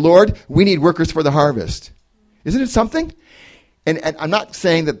and say, Lord, we need workers for the harvest. Isn't it something? And I'm not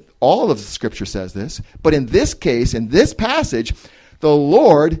saying that all of the Scripture says this, but in this case, in this passage, the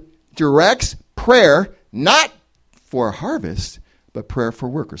Lord directs prayer not for a harvest, but prayer for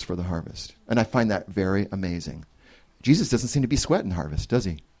workers for the harvest. And I find that very amazing. Jesus doesn't seem to be sweating harvest, does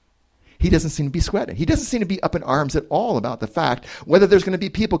he? He doesn't seem to be sweating. He doesn't seem to be up in arms at all about the fact whether there's going to be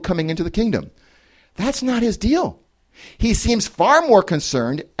people coming into the kingdom. That's not his deal. He seems far more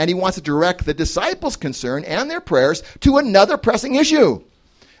concerned, and he wants to direct the disciples' concern and their prayers to another pressing issue.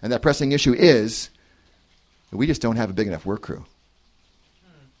 And that pressing issue is that we just don't have a big enough work crew.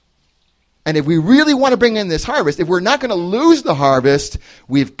 And if we really want to bring in this harvest, if we're not going to lose the harvest,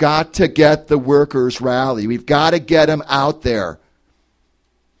 we've got to get the workers rally. We've got to get them out there.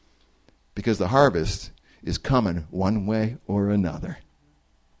 Because the harvest is coming one way or another.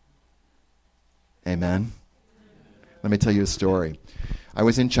 Amen. Let me tell you a story. I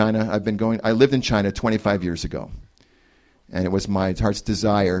was in China. I lived in China 25 years ago. And it was my heart's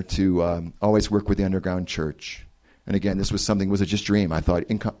desire to always work with the underground church. And again, this was a just dream. I thought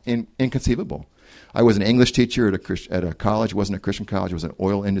inconceivable. I was an English teacher at a college. It wasn't a Christian college. It was an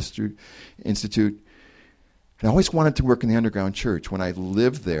oil institute. And I always wanted to work in the underground church. When I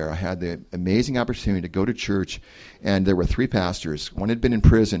lived there, I had the amazing opportunity to go to church. And there were three pastors. One had been in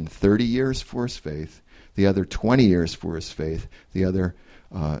prison 30 years for his faith. The other 20 years for his faith. The other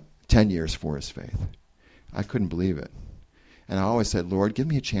 10 years for his faith. I couldn't believe it. And I always said, Lord, give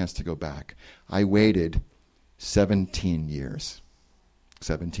me a chance to go back. I waited 17 years.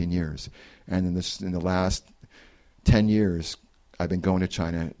 17 years. And in the last 10 years, I've been going to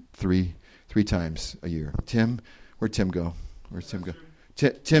China three times a year. Where'd Tim go?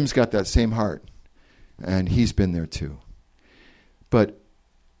 Tim's got that same heart. And he's been there too. But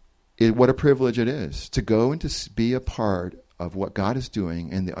what a privilege it is to go and to be a part of what God is doing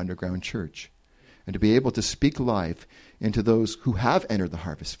in the underground church. And to be able to speak life into those who have entered the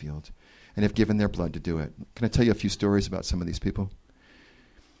harvest field and have given their blood to do it. Can I tell you a few stories about some of these people?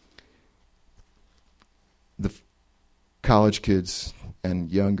 The college kids and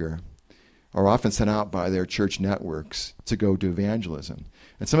younger are often sent out by their church networks to go do evangelism.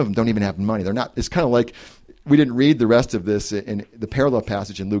 And some of them don't even have money. It's kind of like, we didn't read the rest of this in the parallel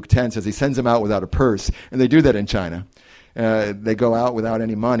passage in Luke 10. Says he sends them out without a purse. And they do that in China. They go out without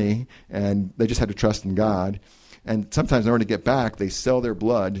any money, and they just have to trust in God. And sometimes in order to get back, they sell their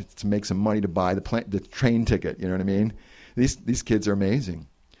blood to make some money to buy the train ticket. You know what I mean? These kids are amazing.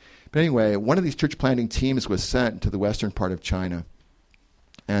 But anyway, one of these church planting teams was sent to the western part of China.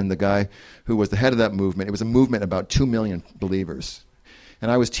 And the guy who was the head of that movement, it was a movement about 2 million believers.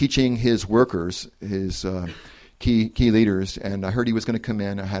 And I was teaching his workers, his key leaders, and I heard he was going to come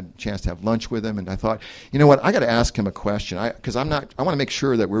in. I had a chance to have lunch with him, and I thought, you know what, I got to ask him a question, because I want to make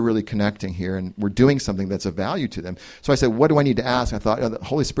sure that we're really connecting here and we're doing something that's of value to them. So I said, what do I need to ask? I thought, the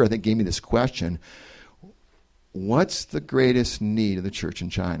Holy Spirit, I think, gave me this question. What's the greatest need of the church in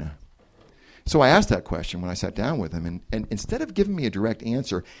China? So I asked that question when I sat down with him, and instead of giving me a direct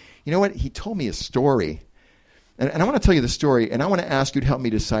answer, you know what, he told me a story. And I want to tell you the story, and I want to ask you to help me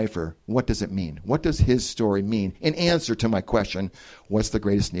decipher, what does it mean? What does his story mean in answer to my question, what's the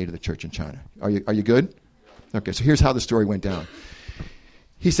greatest need of the church in China? Are you good? Okay, so here's how the story went down.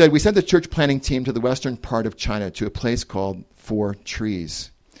 He said, we sent the church planting team to the western part of China to a place called Four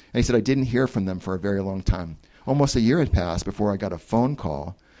Trees. And he said, I didn't hear from them for a very long time. Almost a year had passed before I got a phone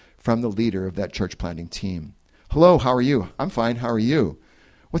call from the leader of that church planting team. Hello, how are you? I'm fine, how are you?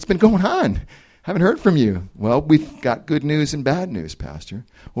 What's been going on? Haven't heard from you. Well, we've got good news and bad news, Pastor.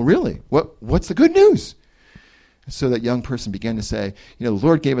 Well, really? What's the good news? So that young person began to say, the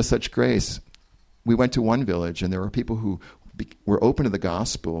Lord gave us such grace. We went to one village, and there were people who were open to the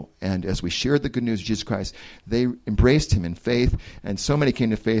gospel, and as we shared the good news of Jesus Christ, they embraced him in faith, and so many came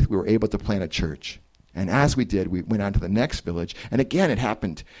to faith, we were able to plant a church. And as we did, we went on to the next village. And again, it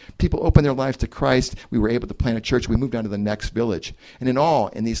happened. People opened their lives to Christ. We were able to plant a church. We moved on to the next village. And in all,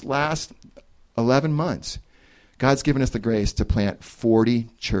 in these last 11 months, God's given us the grace to plant 40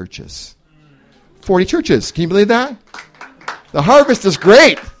 churches. 40 churches. Can you believe that? The harvest is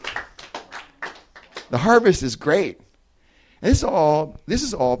great. The harvest is great. And this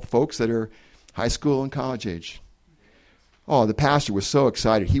is all folks that are high school and college age. Oh, the pastor was so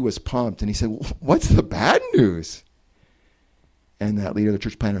excited. He was pumped. And he said, what's the bad news? And that leader of the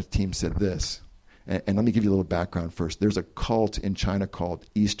church planter team said this. And let me give you a little background first. There's a cult in China called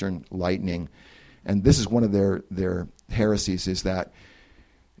Eastern Lightning. And this is one of their heresies, is that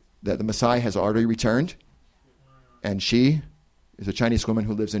the Messiah has already returned. And she is a Chinese woman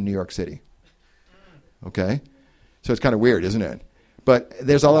who lives in New York City. Okay? So it's kind of weird, isn't it? But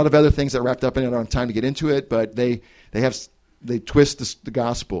there's a lot of other things that are wrapped up in it. I don't have time to get into it, but they twist the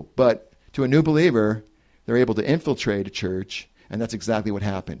gospel. But to a new believer, they're able to infiltrate a church, and that's exactly what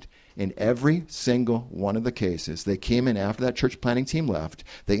happened. In every single one of the cases, they came in after that church planting team left,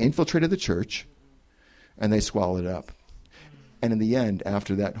 they infiltrated the church, and they swallowed it up. And in the end,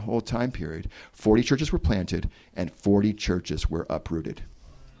 after that whole time period, 40 churches were planted, and 40 churches were uprooted.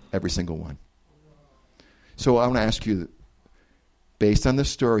 Every single one. So I want to ask you, based on the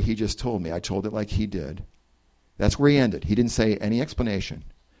story he just told me, I told it like he did. That's where he ended. He didn't say any explanation.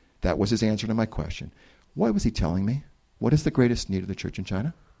 That was his answer to my question. What was he telling me? What is the greatest need of the church in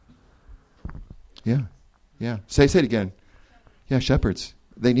China? Yeah. Say it again. Yeah, shepherds.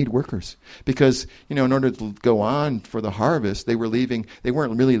 They need workers. Because, in order to go on for the harvest, they weren't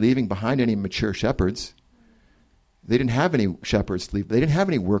really leaving behind any mature shepherds. They didn't have any shepherds to leave. They didn't have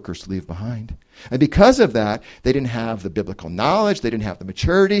any workers to leave behind. And because of that, they didn't have the biblical knowledge. They didn't have the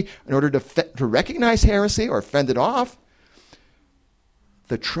maturity in order to recognize heresy or fend it off.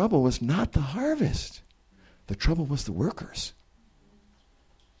 The trouble was not the harvest. The trouble was the workers.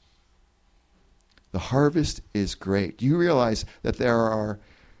 The harvest is great. Do you realize that there are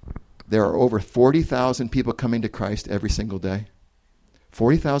over 40,000 people coming to Christ every single day?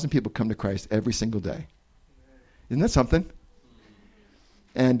 40,000 people come to Christ every single day. Isn't that something?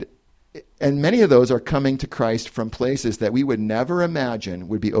 And many of those are coming to Christ from places that we would never imagine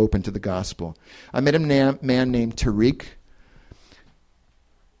would be open to the gospel. I met a man named Tariq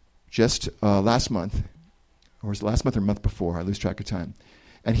just last month, or was it last month or month before? I lose track of time.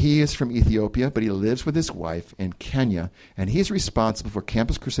 And he is from Ethiopia, but he lives with his wife in Kenya, and he's responsible for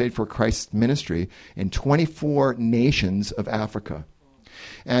Campus Crusade for Christ ministry in 24 nations of Africa.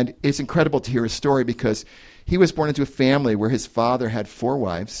 And it's incredible to hear his story because he was born into a family where his father had 4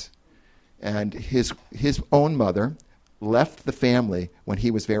 wives, and his own mother left the family when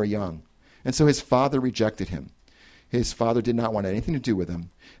he was very young. And so his father rejected him. His father did not want anything to do with him,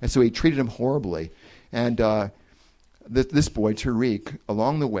 and so he treated him horribly. And this boy, Tariq,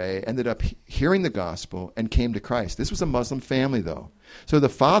 along the way, ended up hearing the gospel and came to Christ. This was a Muslim family, though. So the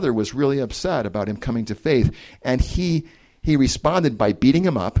father was really upset about him coming to faith, and he responded by beating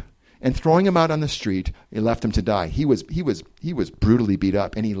him up and throwing him out on the street. He left him to die. He was brutally beat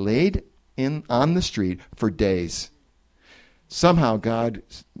up, and he laid on the street for days. Somehow God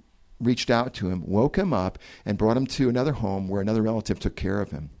reached out to him, woke him up, and brought him to another home where another relative took care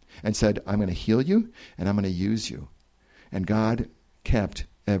of him and said, I'm going to heal you, and I'm going to use you. And God kept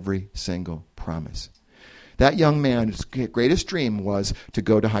every single promise. That young man's greatest dream was to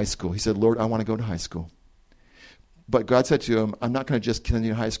go to high school. He said, Lord, I want to go to high school. But God said to him, I'm not going to just send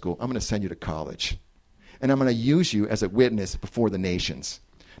you to high school. I'm going to send you to college. And I'm going to use you as a witness before the nations.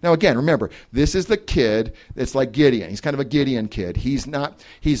 Now, again, remember, this is the kid that's like Gideon. He's kind of a Gideon kid.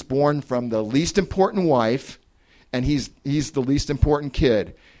 He's born from the least important wife, and he's the least important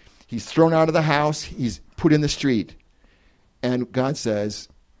kid. He's thrown out of the house. He's put in the street. And God says,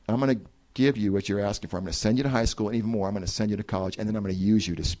 I'm going to give you what you're asking for. I'm going to send you to high school, and even more, I'm going to send you to college, and then I'm going to use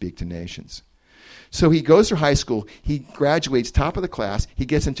you to speak to nations. So he goes through high school. He graduates top of the class. He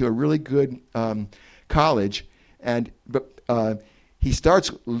gets into a really good college. But he starts,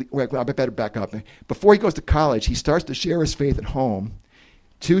 well, I better back up. Before he goes to college, he starts to share his faith at home.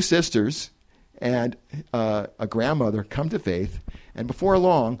 2 sisters and a grandmother come to faith. And before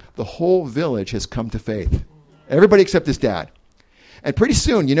long, the whole village has come to faith. Everybody except his dad. And pretty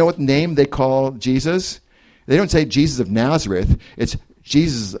soon, you know what name they call Jesus? They don't say Jesus of Nazareth. It's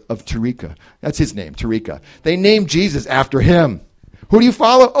Jesus of Tariqa. That's his name, Tariqa. They named Jesus after him. Who do you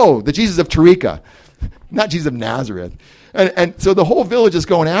follow? Oh, the Jesus of Tariqa, not Jesus of Nazareth. And so the whole village is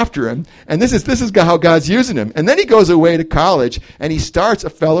going after him. And this is how God's using him. And then he goes away to college, and he starts a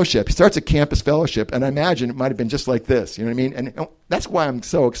fellowship. He starts a campus fellowship. And I imagine it might have been just like this. You know what I mean? And that's why I'm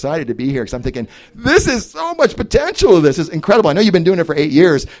so excited to be here, because I'm thinking, this is so much potential. This is incredible. I know you've been doing it for 8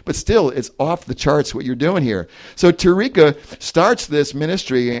 years, but still, it's off the charts what you're doing here. So Tariqa starts this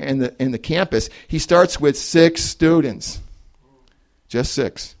ministry in the campus. He starts with 6 students. Just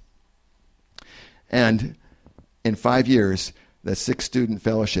 6. And in 5 years, the 6-student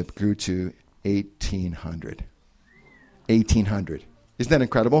fellowship grew to 1,800. 1,800. Isn't that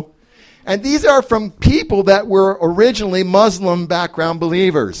incredible? And these are from people that were originally Muslim background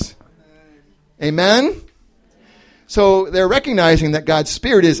believers. Amen? So they're recognizing that God's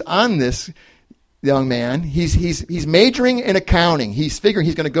Spirit is on this young man. He's majoring in accounting. He's figuring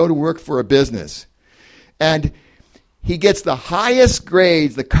he's going to go to work for a business. And he gets the highest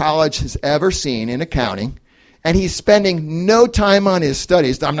grades the college has ever seen in accounting. And he's spending no time on his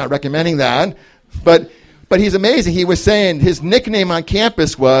studies. I'm not recommending that. But he's amazing. He was saying his nickname on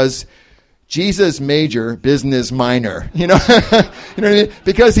campus was Jesus Major, Business Minor. You know, you know what I mean?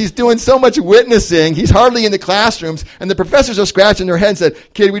 Because he's doing so much witnessing. He's hardly in the classrooms. And the professors are scratching their heads and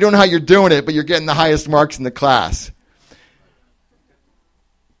said, kid, we don't know how you're doing it, but you're getting the highest marks in the class.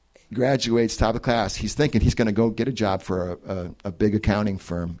 Graduates top of the class. He's thinking he's going to go get a job for a big accounting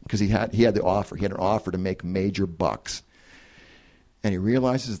firm because he had the offer. He had an offer to make major bucks. And he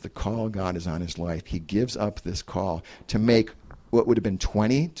realizes the call of God is on his life. He gives up this call to make what would have been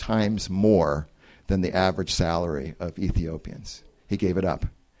 20 times more than the average salary of Ethiopians. He gave it up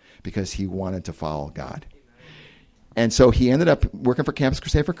because he wanted to follow God. And so he ended up working for Campus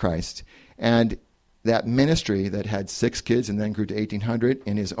Crusade for Christ, and that ministry that had 6 kids and then grew to 1,800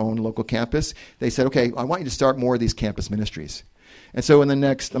 in his own local campus, they said, okay, I want you to start more of these campus ministries. And so in the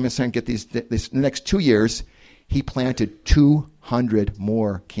next, I'm going to get the next 2 years, he planted 200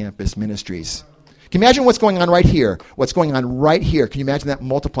 more campus ministries. Can you imagine what's going on right here? What's going on right here? Can you imagine that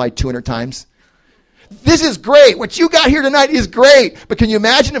multiplied 200 times? This is great. What you got here tonight is great. But can you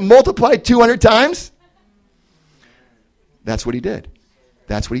imagine it multiplied 200 times? That's what he did.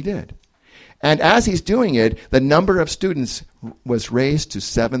 That's what he did. And as he's doing it, the number of students was raised to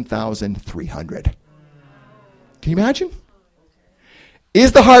 7,300. Can you imagine?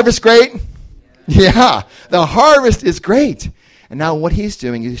 Is the harvest great? Yeah, the harvest is great. And now what he's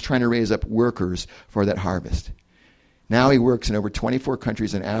doing is he's trying to raise up workers for that harvest. Now he works in over 24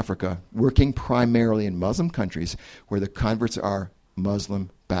 countries in Africa, working primarily in Muslim countries where the converts are Muslim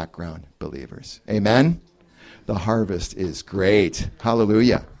background believers. Amen? The harvest is great.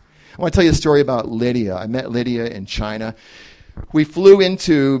 Hallelujah. I want to tell you a story about Lydia. I met Lydia in China. We flew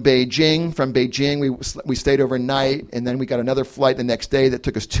into Beijing. From Beijing, we stayed overnight, and then we got another flight the next day that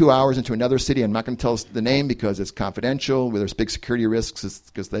took us 2 hours into another city. I'm not going to tell us the name because it's confidential. There's big security risks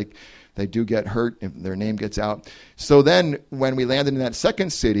because they do get hurt if their name gets out. So then when we landed in that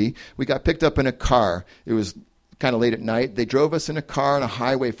second city, we got picked up in a car. It was kind of late at night. They drove us in a car on a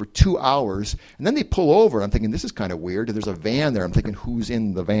highway for 2 hours, and then they pull over. I'm thinking, this is kind of weird. There's a van there. I'm thinking, who's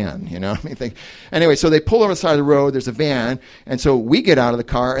in the van? You know? Anyway, so they pull over the side of the road. There's a van, and so we get out of the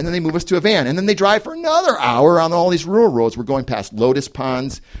car, and then they move us to a van, and then they drive for another hour on all these rural roads. We're going past lotus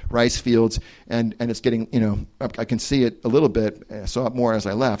ponds, rice fields, and it's getting, I can see it a little bit. I saw it more as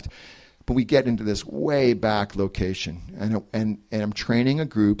I left. But we get into this way back location, and I'm training a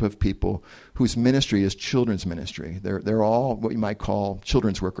group of people whose ministry is children's ministry. They're all what you might call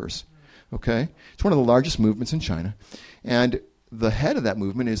children's workers. Okay, it's one of the largest movements in China, and the head of that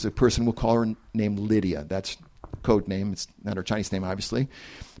movement is a person we'll call her named Lydia. That's code name. It's not her Chinese name, obviously.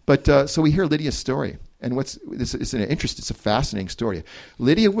 But so we hear Lydia's story, and it's a fascinating story.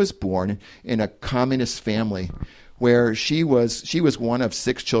 Lydia was born in a communist family where she was one of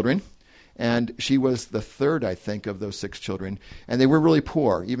 6 children. And she was the third, I think, of those 6 children. And they were really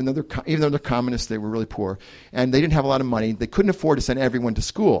poor. Even though they're communists, they were really poor. And they didn't have a lot of money. They couldn't afford to send everyone to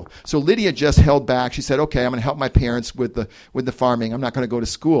school. So Lydia just held back. She said, okay, I'm going to help my parents with the farming. I'm not going to go to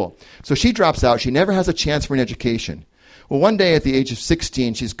school. So she drops out. She never has a chance for an education. Well, one day at the age of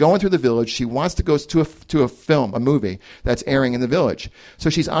 16, she's going through the village. She wants to go to a movie that's airing in the village. So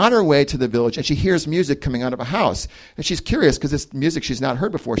she's on her way to the village, and she hears music coming out of a house. And she's curious because it's music she's not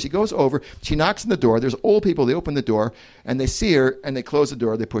heard before. She goes over, she knocks on the door. There's old people. They open the door, and they see her, and they close the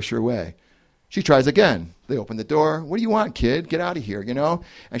door. They push her away. She tries again. They open the door. What do you want, kid? Get out of here,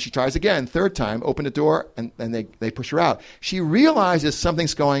 And she tries again, third time, open the door, and they push her out. She realizes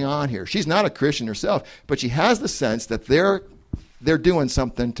something's going on here. She's not a Christian herself, but she has the sense that they're doing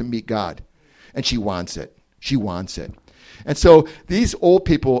something to meet God. And she wants it. She wants it. And so these old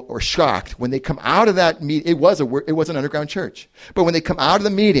people are shocked when they come out of that meeting. It was an underground church. But when they come out of the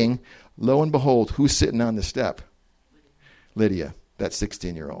meeting, lo and behold, who's sitting on the step? Lydia, that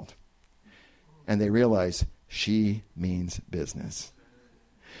 16-year-old. And they realize she means business.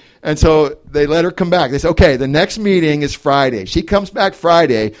 And so they let her come back. They say, okay, the next meeting is Friday. She comes back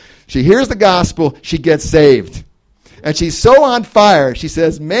Friday. She hears the gospel. She gets saved. And she's so on fire. She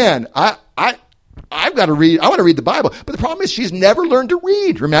says, man, I've got to read. I want to read the Bible. But the problem is she's never learned to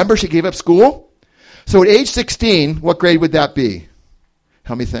read. Remember, she gave up school. So at age 16, what grade would that be?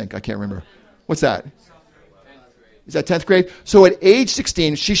 Help me think. I can't remember. What's that? Is that 10th grade? So at age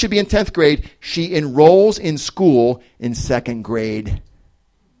 16, she should be in 10th grade. She enrolls in school in 2nd grade.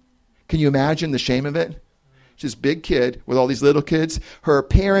 Can you imagine the shame of it? She's a big kid with all these little kids. Her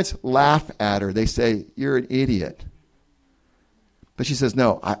parents laugh at her. They say, you're an idiot. But she says,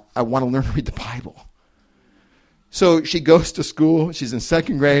 no, I want to learn to read the Bible. So she goes to school. She's in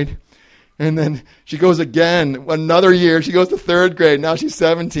 2nd grade. And then she goes again another year. She goes to 3rd grade. Now she's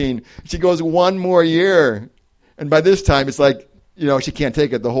 17. She goes one more year. And by this time, it's like, she can't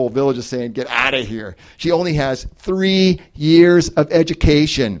take it. The whole village is saying, get out of here. She only has 3 years of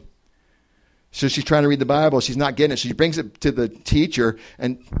education. So she's trying to read the Bible. She's not getting it. She brings it to the teacher,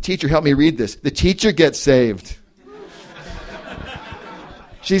 and teacher, help me read this. The teacher gets saved.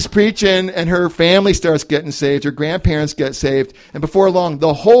 She's preaching, and her family starts getting saved. Her grandparents get saved. And before long,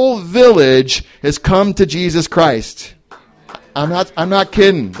 the whole village has come to Jesus Christ. I'm not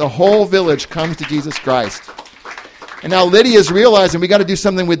kidding. The whole village comes to Jesus Christ. And now Lydia's realizing we got to do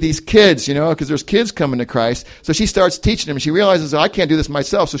something with these kids, because there's kids coming to Christ. So she starts teaching them. She realizes, I can't do this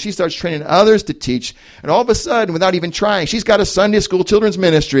myself. So she starts training others to teach. And all of a sudden, without even trying, she's got a Sunday school children's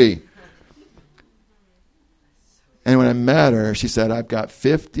ministry. And when I met her, she said, I've got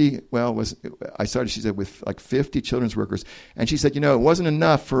 50, she said, with like 50 children's workers. And she said, it wasn't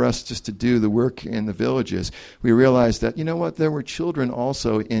enough for us just to do the work in the villages. We realized that, there were children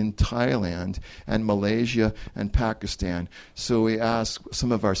also in Thailand and Malaysia and Pakistan. So we asked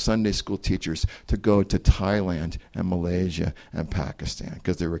some of our Sunday school teachers to go to Thailand and Malaysia and Pakistan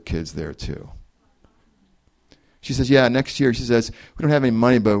because there were kids there too. She says, yeah, next year, she says, we don't have any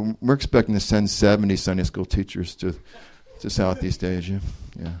money, but we're expecting to send 70 Sunday school teachers to Southeast Asia.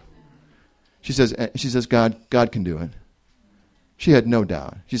 Yeah. She says, God can do it. She had no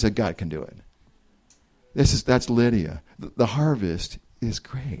doubt. She said, God can do it. That's Lydia. The harvest is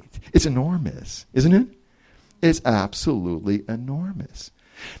great. It's enormous, isn't it? It's absolutely enormous.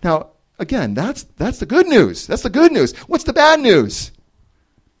 Now, again, that's the good news. That's the good news. What's the bad news?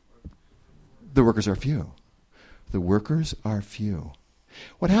 The workers are few. The workers are few.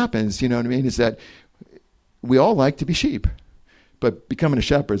 What happens, is that we all like to be sheep, but becoming a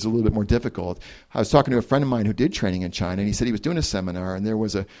shepherd is a little bit more difficult. I was talking to a friend of mine who did training in China, and he said he was doing a seminar, and there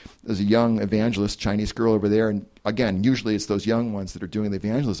was a young evangelist, Chinese girl over there, and again, usually it's those young ones that are doing the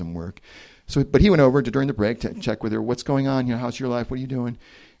evangelism work. But he went over during the break to check with her, what's going on, how's your life, what are you doing?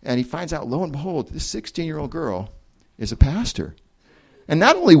 And he finds out, lo and behold, this 16-year-old girl is a pastor. And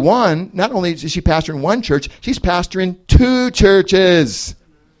not only is she pastoring one church, she's pastoring 2 churches.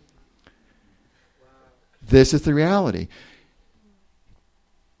 This is the reality.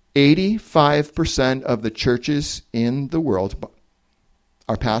 85% of the churches in the world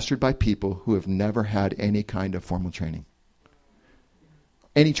are pastored by people who have never had any kind of formal training.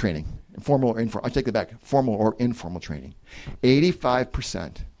 Any training, formal or informal. I take that back, formal or informal training.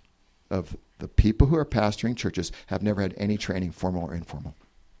 85% of the people who are pastoring churches have never had any training, formal or informal.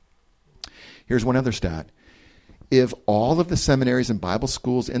 Here's one other stat. If all of the seminaries and Bible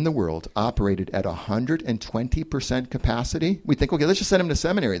schools in the world operated at 120% capacity, we think, okay, let's just send them to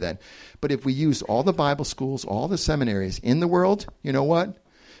seminary then. But if we use all the Bible schools, all the seminaries in the world, you know what?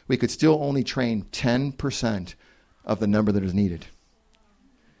 We could still only train 10% of the number that is needed.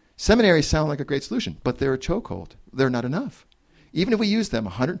 Seminaries sound like a great solution, but they're a chokehold. They're not enough. Even if we use them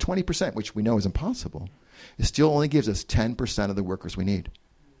 120%, which we know is impossible, it still only gives us 10% of the workers we need.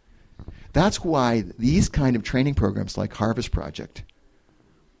 That's why these kind of training programs like Harvest Project,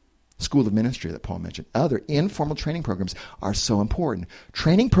 school of ministry that Paul mentioned. Other informal training programs are so important.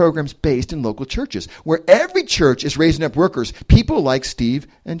 Training programs based in local churches, where every church is raising up workers, people like Steve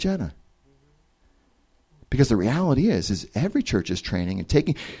and Jenna. Because the reality is every church is training and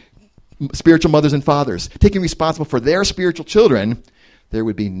taking spiritual mothers and fathers, taking responsible for their spiritual children. There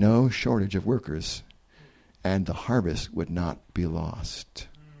would be no shortage of workers, and the harvest would not be lost.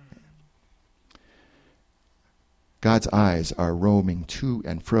 God's eyes are roaming to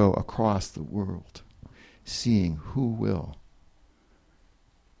and fro across the world, seeing who will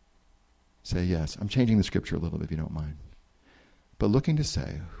say yes. I'm changing the scripture a little bit, if you don't mind. But looking to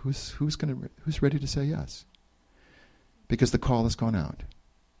say, who's ready to say yes? Because the call has gone out.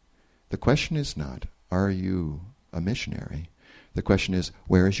 The question is not, are you a missionary? The question is,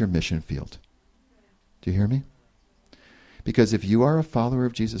 where is your mission field? Do you hear me? Because if you are a follower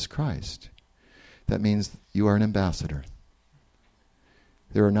of Jesus Christ, that means you are an ambassador.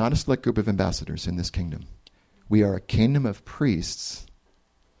 There are not a select group of ambassadors in this kingdom. We are a kingdom of priests.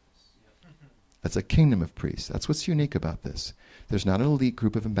 That's a kingdom of priests. That's what's unique about this. There's not an elite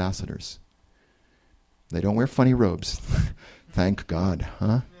group of ambassadors. They don't wear funny robes. Thank God,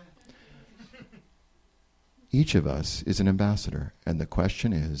 huh? Each of us is an ambassador. And the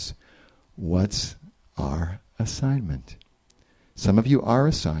question is, what's our assignment? Some of you are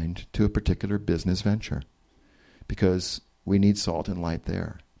assigned to a particular business venture because we need salt and light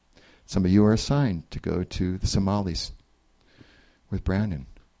there. Some of you are assigned to go to the Somalis with Brandon.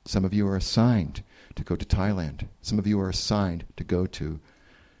 Some of you are assigned to go to Thailand. Some of you are assigned to go to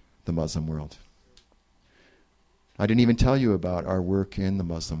the Muslim world. I didn't even tell you about our work in the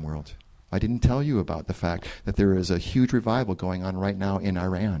Muslim world. I didn't tell you about the fact that there is a huge revival going on right now in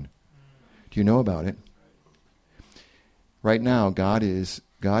Iran. Do you know about it? Right now, God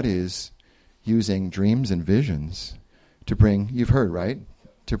is using dreams and visions to bring, you've heard, right?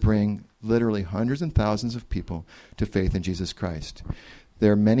 To bring literally hundreds and thousands of people to faith in Jesus Christ.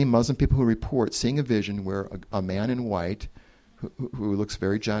 There are many Muslim people who report seeing a vision where a man in white, who looks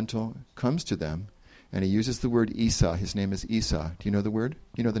very gentle, comes to them, and he uses the word Isa. His name is Isa. Do you know the word?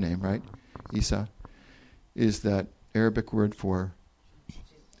 You know the name, right? Isa is that Arabic word for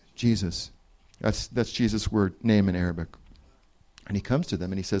Jesus. That's Jesus' word, name in Arabic. And he comes to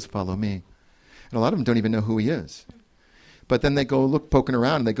them and he says, follow me. And a lot of them don't even know who he is. But then they go poking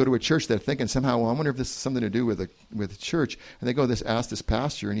around, and they go to a church. They're thinking somehow, well, I wonder if this is something to do with the church. And they go ask this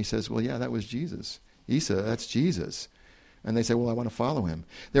pastor, and he says, well, yeah, that was Jesus. Isa, that's Jesus. And they say, well, I want to follow him.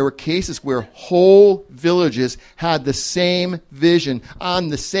 There were cases where whole villages had the same vision on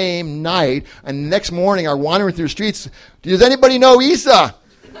the same night, and the next morning are wandering through the streets. Does anybody know Isa?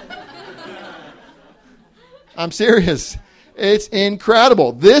 I'm serious. It's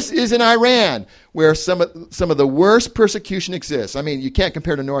incredible. This is in Iran, where some of the worst persecution exists. I mean, you can't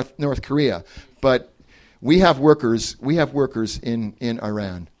compare to North Korea, but we have workers in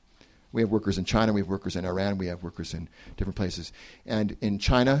Iran. We have workers in China. We have workers in Iran. We have workers in different places. And in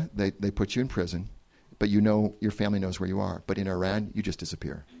China, they put you in prison, but you know your family knows where you are. But in Iran, you just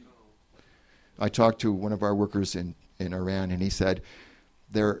disappear. I talked to one of our workers in Iran, and he said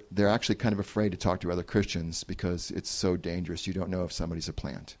they're actually kind of afraid to talk to other Christians because it's so dangerous. You don't know if somebody's a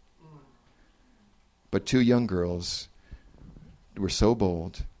plant. But two young girls were so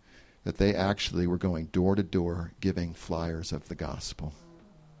bold that they actually were going door to door giving flyers of the gospel.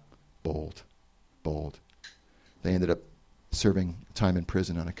 Bold. They ended up serving time in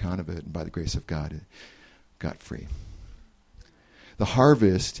prison on account of it, and by the grace of God, it got free. The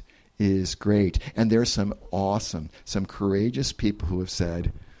harvest is great, and there's some courageous people who have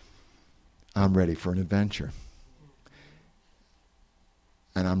said, I'm ready for an adventure.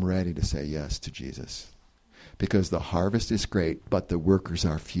 And I'm ready to say yes to Jesus. Because the harvest is great, but the workers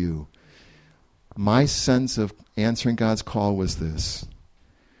are few. My sense of answering God's call was this: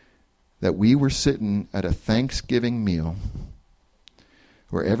 that we were sitting at a Thanksgiving meal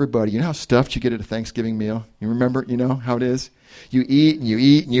where everybody, you know how stuffed you get at a Thanksgiving meal? You remember, you know how it is? You eat and you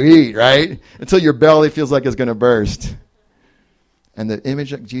eat and you eat, right? Until your belly feels like it's going to burst. And the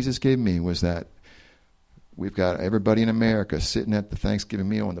image that Jesus gave me was that we've got everybody in America sitting at the Thanksgiving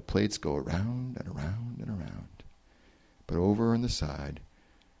meal, and the plates go around and around and around. But over on the side,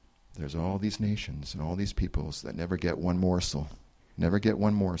 there's all these nations and all these peoples that never get one morsel. Never get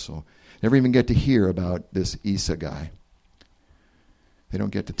one morsel. Never even get to hear about this Isa guy. They don't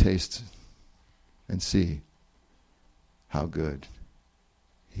get to taste and see how good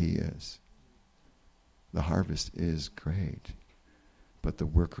he is. The harvest is great, but the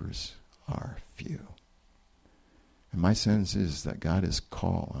workers are few. And my sense is that God is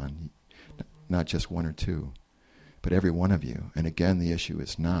called on not just one or two, but every one of you. And again, the issue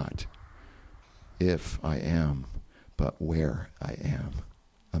is not if I am, but where I am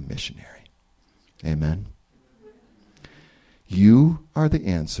a missionary. Amen. You are the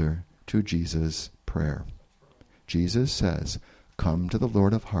answer to Jesus' prayer. Jesus says, come to the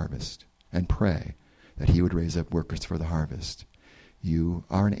Lord of harvest and pray that he would raise up workers for the harvest. You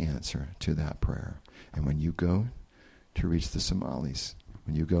are an answer to that prayer. And when you go to reach the Somalis,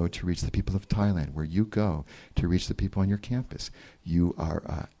 when you go to reach the people of Thailand, where you go to reach the people on your campus, you are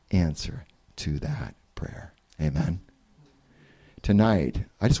an answer to that prayer. Amen. Tonight,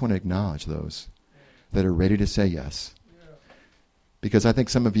 I just want to acknowledge those that are ready to say yes. Because I think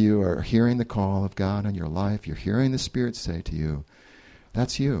some of you are hearing the call of God on your life. You're hearing the Spirit say to you,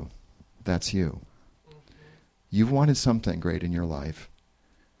 that's you. That's you. You've wanted something great in your life.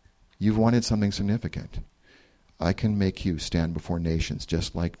 You've wanted something significant. I can make you stand before nations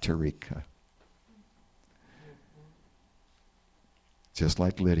just like Tarika. Just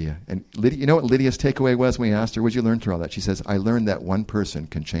like Lydia. And Lydia, you know what Lydia's takeaway was when we asked her, what did you learn through all that? She says, I learned that one person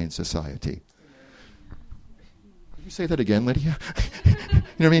can change society. Did you say that again, Lydia? You know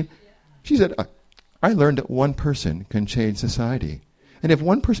what I mean? She said, I learned that one person can change society. And if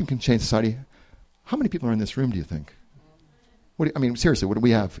one person can change society, how many people are in this room, do you think? Seriously, what do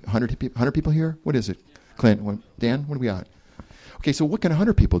we have? 100 people here? What is it? Clint, Dan, what do we got? Okay, so what can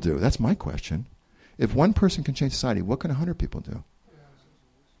 100 people do? That's my question. If one person can change society, what can 100 people do?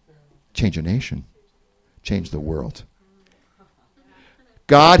 Change a nation. Change the world.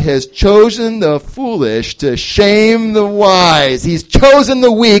 God has chosen the foolish to shame the wise. He's chosen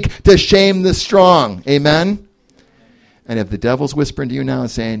the weak to shame the strong. Amen? And if the devil's whispering to you now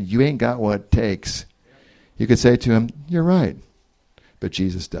and saying, you ain't got what it takes, you could say to him, you're right. But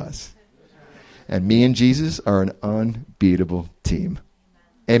Jesus does. And me and Jesus are an unbeatable team.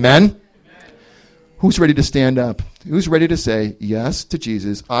 Amen? Who's ready to stand up? Who's ready to say yes to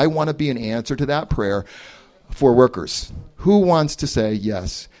Jesus? I want to be an answer to that prayer for workers. Who wants to say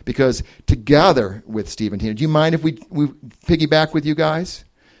yes? Because together with Steve and Tina, do you mind if we piggyback with you guys?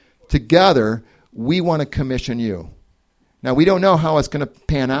 Together, we want to commission you. Now, we don't know how it's going to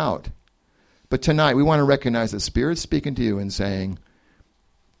pan out. But tonight, we want to recognize the Spirit's speaking to you and saying,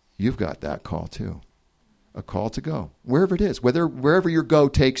 you've got that call too. A call to go. Wherever it is. Wherever your go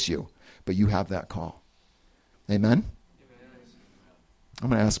takes you. But you have that call. Amen? I'm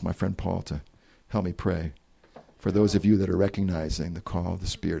going to ask my friend Paul to help me pray for those of you that are recognizing the call of the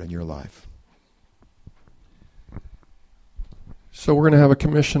Spirit in your life. So we're going to have a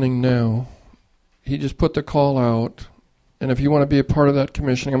commissioning now. He just put the call out. And if you want to be a part of that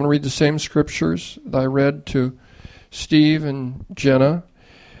commissioning, I'm going to read the same scriptures that I read to Steve and Jenna.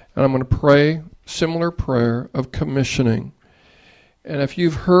 And I'm going to pray similar prayer of commissioning. And if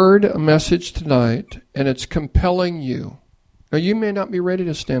you've heard a message tonight and it's compelling you, now you may not be ready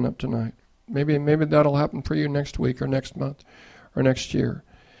to stand up tonight. Maybe that'll happen for you next week or next month or next year.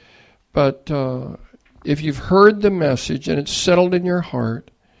 But if you've heard the message and it's settled in your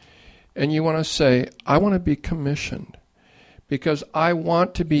heart and you want to say, I want to be commissioned because I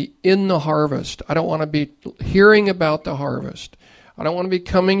want to be in the harvest. I don't want to be hearing about the harvest. I don't want to be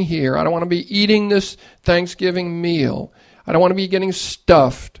coming here. I don't want to be eating this Thanksgiving meal. I don't want to be getting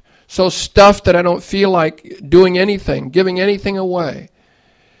stuffed. So stuffed that I don't feel like doing anything, giving anything away.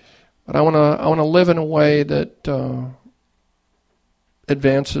 But I want to live in a way that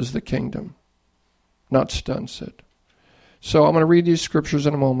advances the kingdom, not stunts it. So I'm going to read these scriptures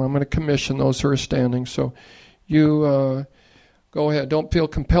in a moment. I'm going to commission those who are standing. So you go ahead. Don't feel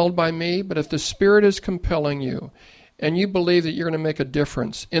compelled by me, but if the Spirit is compelling you and you believe that you're going to make a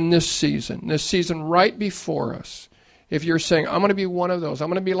difference in this season right before us, if you're saying, I'm going to be one of those, I'm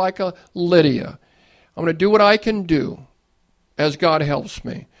going to be like a Lydia, I'm going to do what I can do as God helps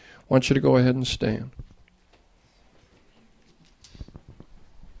me, I want you to go ahead and stand.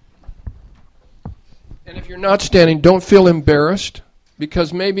 And if you're not standing, don't feel embarrassed,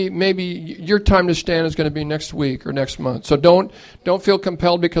 because maybe your time to stand is going to be next week or next month. So don't feel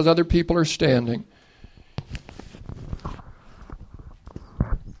compelled because other people are standing.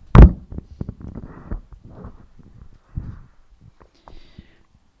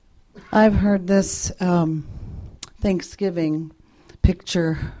 I've heard this Thanksgiving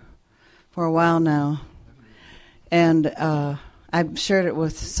picture for a while now, and I've shared it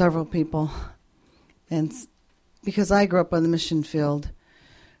with several people. And because I grew up on the mission field,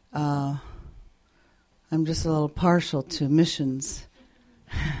 I'm just a little partial to missions.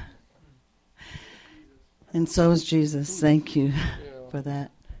 And so is Jesus. Thank you for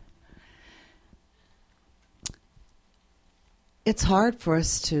that. it's hard for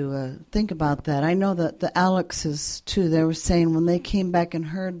us to think about that. I know that the Alexes, too, they were saying when they came back and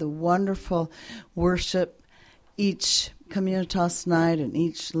heard the wonderful worship each Communitas night and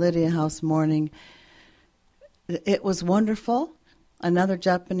each Lydia House morning, it was wonderful. Another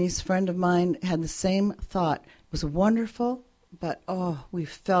Japanese friend of mine had the same thought. It was wonderful, but, we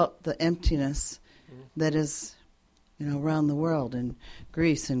felt the emptiness that is, around the world, in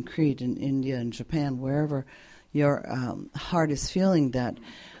Greece and Crete and India and Japan, wherever your heart is feeling that.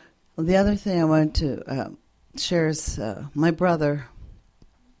 Well, the other thing I wanted to share is my brother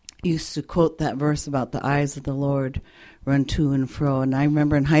used to quote that verse about the eyes of the Lord run to and fro. And I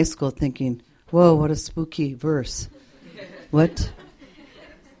remember in high school thinking, whoa, what a spooky verse. What?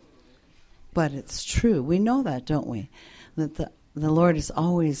 But it's true. We know that, don't we? That the Lord is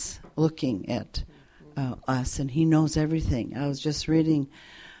always looking at us, and He knows everything. I was just reading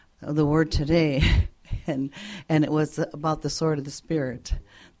the Word today, and it was about the sword of the Spirit.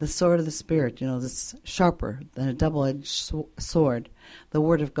 The sword of the Spirit, this sharper than a double-edged sword, the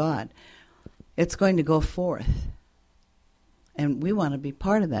Word of God. It's going to go forth. And we want to be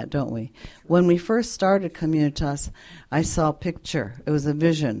part of that, don't we? When we first started Communitas, I saw a picture. It was a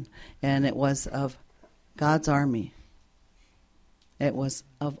vision, and it was of God's army. It was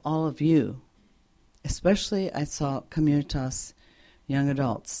of all of you. Especially I saw Communitas young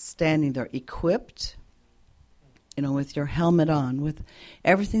adults standing there equipped, with your helmet on, with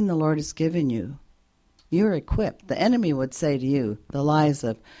everything the Lord has given you. You're equipped. The enemy would say to you the lies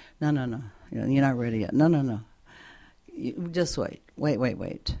of, no, you're not ready yet. No. Just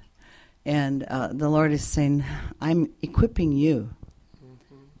wait. And the Lord is saying, I'm equipping you.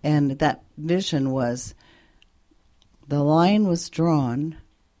 Mm-hmm. And that vision was, the line was drawn,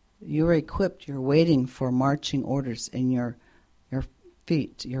 you're equipped, you're waiting for marching orders in your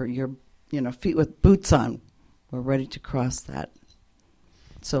feet, your feet with boots on. We're ready to cross that.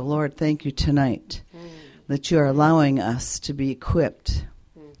 So, Lord, thank you tonight that you are allowing us to be equipped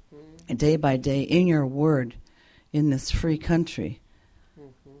day by day in your word in this free country.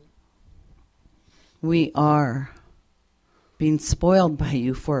 We are being spoiled by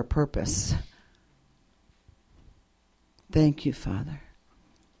you for a purpose. Thank you, Father.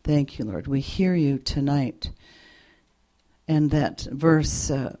 Thank you, Lord. We hear you tonight. And that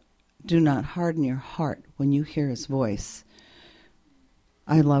verse, do not harden your heart when you hear his voice.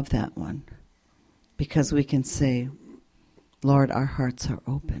 I love that one. Because we can say, Lord, our hearts are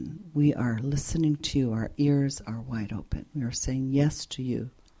open. We are listening to you. Our ears are wide open. We are saying yes to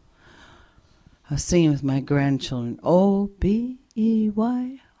you. I was singing with my grandchildren,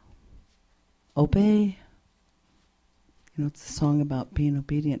 O-B-E-Y, obey. It's a song about being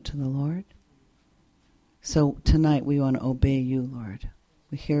obedient to the Lord. So tonight we want to obey you, Lord.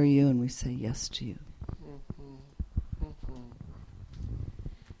 We hear you and we say yes to you.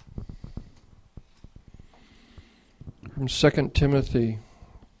 From 2 Timothy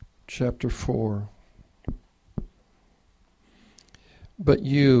chapter 4. But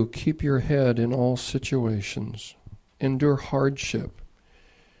you keep your head in all situations. Endure hardship.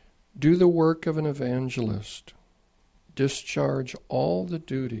 Do the work of an evangelist. Discharge all the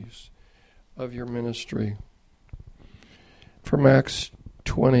duties of your ministry. From Acts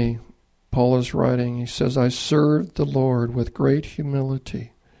 20, Paul is writing, he says, I served the Lord with great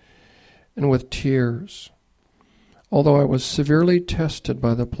humility and with tears, although I was severely tested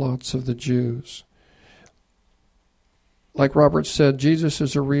by the plots of the Jews. Like Robert said, Jesus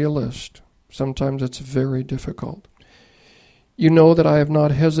is a realist. Sometimes it's very difficult. You know that I have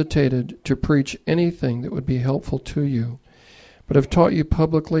not hesitated to preach anything that would be helpful to you, but have taught you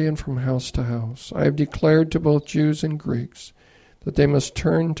publicly and from house to house. I have declared to both Jews and Greeks that they must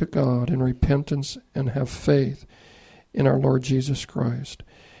turn to God in repentance and have faith in our Lord Jesus Christ.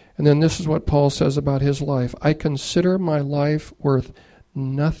 And then this is what Paul says about his life. I consider my life worth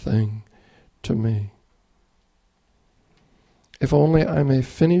nothing to me, if only I may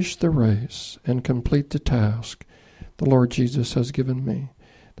finish the race and complete the task the Lord Jesus has given me,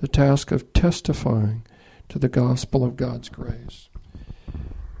 the task of testifying to the gospel of God's grace.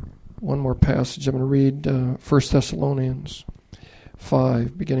 One more passage. I'm going to read 1 Thessalonians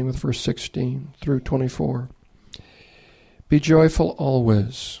 5, beginning with verse 16 through 24. Be joyful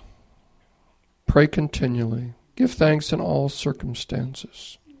always. Pray continually. Give thanks in all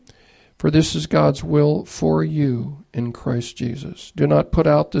circumstances. For this is God's will for you in Christ Jesus. Do not put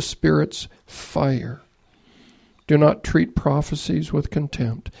out the Spirit's fire. Do not treat prophecies with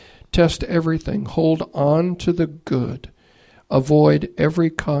contempt. Test everything. Hold on to the good. Avoid every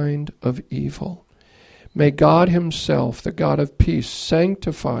kind of evil. May God himself, the God of peace,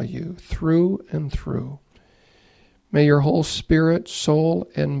 sanctify you through and through. May your whole spirit, soul,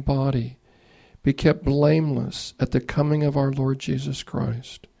 and body be kept blameless at the coming of our Lord Jesus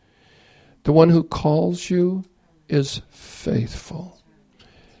Christ. The one who calls you is faithful,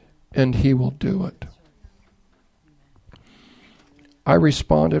 and he will do it. I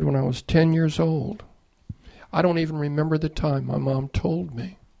responded when I was 10 years old. I don't even remember the time my mom told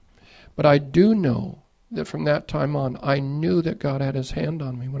me. But I do know that from that time on, I knew that God had his hand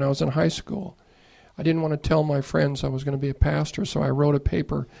on me. When I was in high school, I didn't want to tell my friends I was going to be a pastor, so I wrote a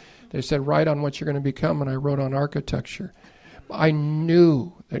paper. They said, write on what you're going to become, and I wrote on architecture. I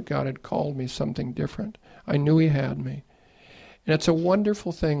knew that God had called me something different. I knew he had me. And it's a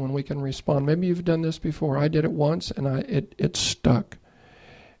wonderful thing when we can respond. Maybe you've done this before. I did it once, and it stuck.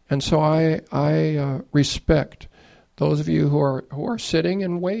 And so I respect those of you who are sitting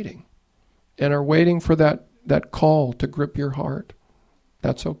and waiting are waiting for that call to grip your heart.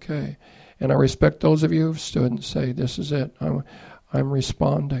 That's okay. And I respect those of you who've stood and say, this is it. I'm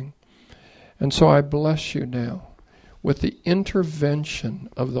responding. And so I bless you now with the intervention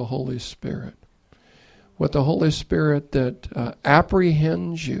of the Holy Spirit. With the Holy Spirit that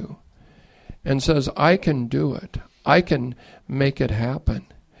apprehends you and says, I can do it. I can make it happen.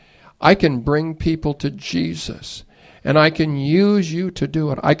 I can bring people to Jesus. And I can use you to do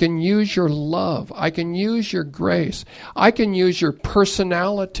it. I can use your love. I can use your grace. I can use your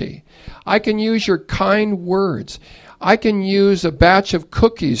personality. I can use your kind words. I can use a batch of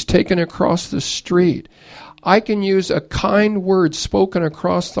cookies taken across the street. I can use a kind word spoken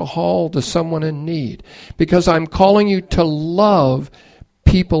across the hall to someone in need, because I'm calling you to love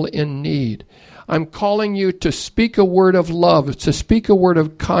people in need. I'm calling you to speak a word of love, to speak a word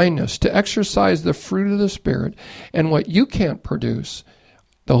of kindness, to exercise the fruit of the Spirit. And what you can't produce,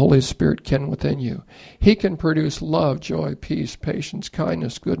 the Holy Spirit can within you. He can produce love, joy, peace, patience,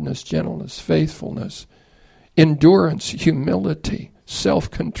 kindness, goodness, gentleness, faithfulness, endurance, humility,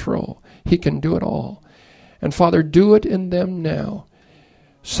 self-control. He can do it all. And Father, do it in them now.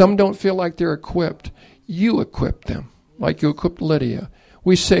 Some don't feel like they're equipped. You equip them, like you equipped Lydia.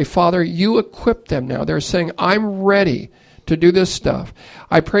 We say, Father, you equip them now. They're saying, I'm ready to do this stuff.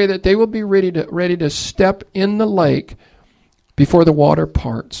 I pray that they will be ready to step in the lake before the water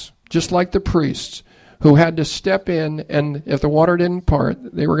parts, just like the priests who had to step in, and if the water didn't part,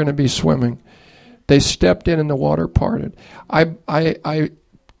 they were going to be swimming. They stepped in and the water parted. I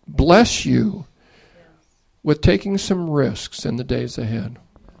bless you with taking some risks in the days ahead.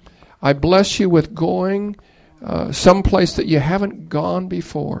 I bless you with going someplace that you haven't gone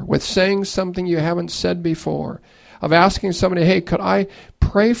before, with saying something you haven't said before, of asking somebody, hey, could I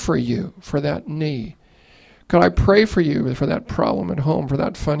pray for you for that knee? Could I pray for you for that problem at home, for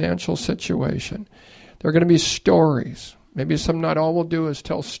that financial situation? There are going to be stories. Maybe some night all we'll do is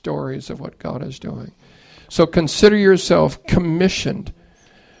tell stories of what God is doing. So consider yourself commissioned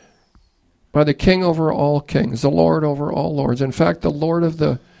by the King over all kings, the Lord over all lords. In fact, the Lord of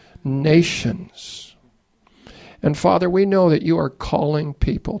the nations. And Father, we know that you are calling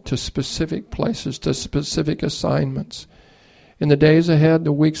people to specific places, to specific assignments. In the days ahead,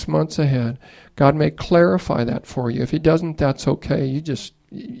 the weeks, months ahead, God may clarify that for you. If he doesn't, that's okay. You just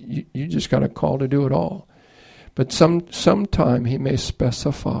got a call to do it all. But sometime he may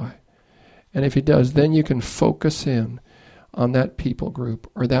specify. And if he does, then you can focus in on that people group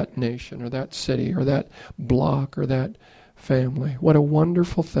or that nation or that city or that block or that family. What a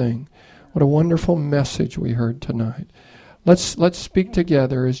wonderful thing. What a wonderful message we heard tonight. Let's speak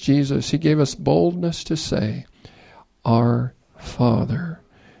together as Jesus. He gave us boldness to say, Our Father,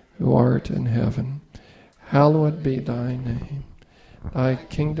 who art in heaven, hallowed be thy name. Thy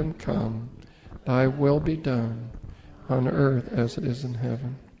kingdom come, thy will be done, on earth as it is in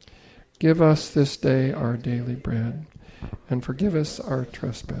heaven. Give us this day our daily bread, and forgive us our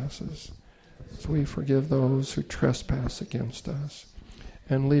trespasses, as we forgive those who trespass against us.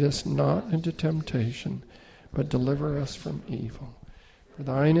 And lead us not into temptation, but deliver us from evil. For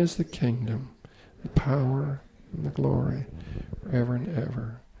thine is the kingdom, the power, and the glory, forever and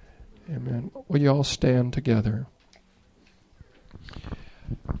ever. Amen. Will you all stand together?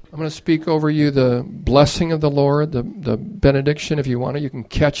 I'm going to speak over you the blessing of the Lord, the benediction. If you want to, you can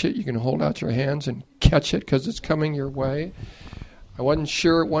catch it. You can hold out your hands and catch it because it's coming your way. I wasn't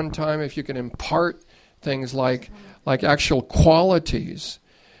sure at one time if you can impart things like actual qualities,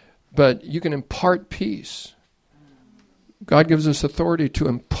 but you can impart peace. God gives us authority to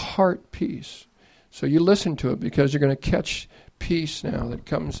impart peace. So you listen to it because you're going to catch peace now that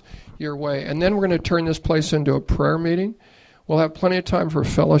comes your way. And then we're going to turn this place into a prayer meeting. We'll have plenty of time for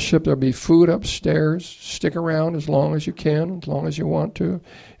fellowship. There'll be food upstairs. Stick around as long as you can, as long as you want to.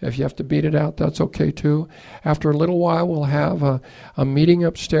 If you have to beat it out, that's okay too. After a little while, we'll have a meeting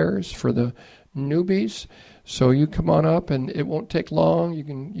upstairs for the newbies. So you come on up, and it won't take long.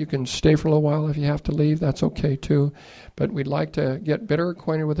 You can stay for a little while if you have to leave. That's okay too. But we'd like to get better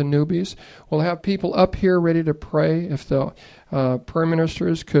acquainted with the newbies. We'll have people up here ready to pray. If the prayer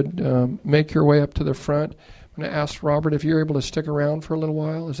ministers could make your way up to the front. I'm going to ask Robert if you're able to stick around for a little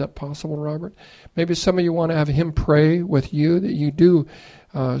while. Is that possible, Robert? Maybe some of you want to have him pray with you, that you do.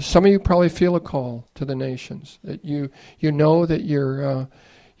 Some of you probably feel a call to the nations, that you know that you're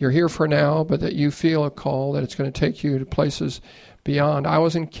here for now, but that you feel a call that it's going to take you to places beyond. I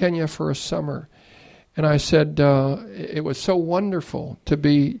was in Kenya for a summer, and I said it was so wonderful to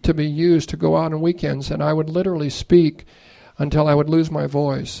be used to go out on weekends, and I would literally speak until I would lose my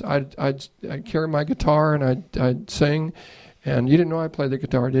voice. I'd carry my guitar and I'd sing, and you didn't know I played the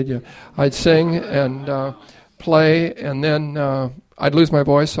guitar, did you? I'd sing and play, and then I'd lose my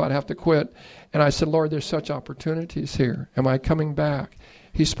voice, so I'd have to quit. And I said, Lord, there's such opportunities here. Am I coming back?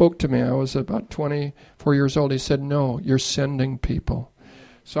 He spoke to me. I was about 24 years old. He said, no, you're sending people.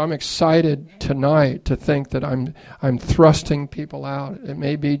 So I'm excited tonight to think that I'm thrusting people out. It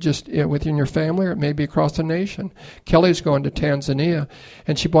may be just within your family, or it may be across the nation. Kelly's going to Tanzania,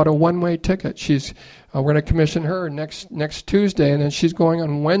 and she bought a one-way ticket. We're going to commission her next Tuesday, and then she's going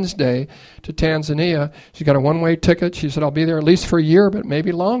on Wednesday to Tanzania. She's got a one-way ticket. She said, I'll be there at least for a year, but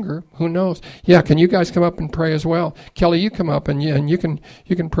maybe longer. Who knows? Yeah, can you guys come up and pray as well? Kelly, you come up, and you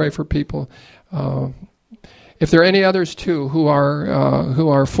can pray for people. If there are any others too who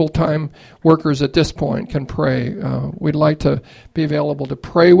are full-time workers at this point, can pray. We'd like to be available to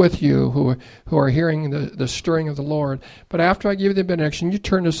pray with you who are hearing the stirring of the Lord. But after I give you the benediction, you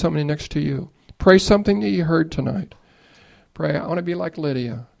turn to somebody next to you. Pray something that you heard tonight. Pray, I want to be like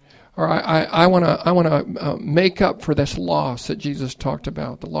Lydia. Or I want to make up for this loss that Jesus talked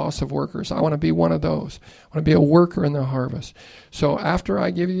about, the loss of workers. I want to be one of those. I want to be a worker in the harvest. So after I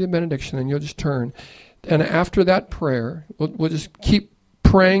give you the benediction, then you'll just turn. And after that prayer, we'll just keep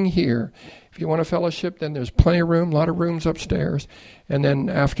praying here. If you want a fellowship, then there's plenty of room, a lot of rooms upstairs. And then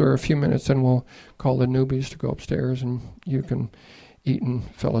after a few minutes, then we'll call the newbies to go upstairs, and you can eat and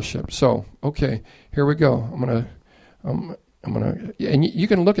fellowship. So, okay, here we go. I'm gonna, and you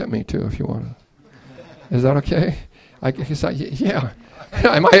can look at me too if you want to. Is that okay? I guess yeah.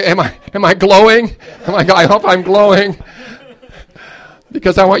 Am I glowing? I hope I'm glowing.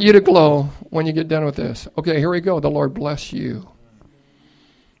 Because I want you to glow when you get done with this. Okay, here we go. The Lord bless you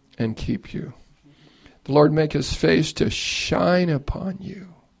and keep you. The Lord make his face to shine upon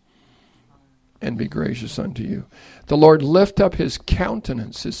you and be gracious unto you. The Lord lift up his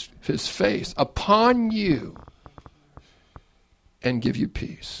countenance, his face upon you and give you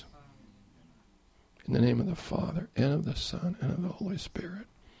peace. In the name of the Father, and of the Son, and of the Holy Spirit.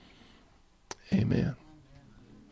 Amen.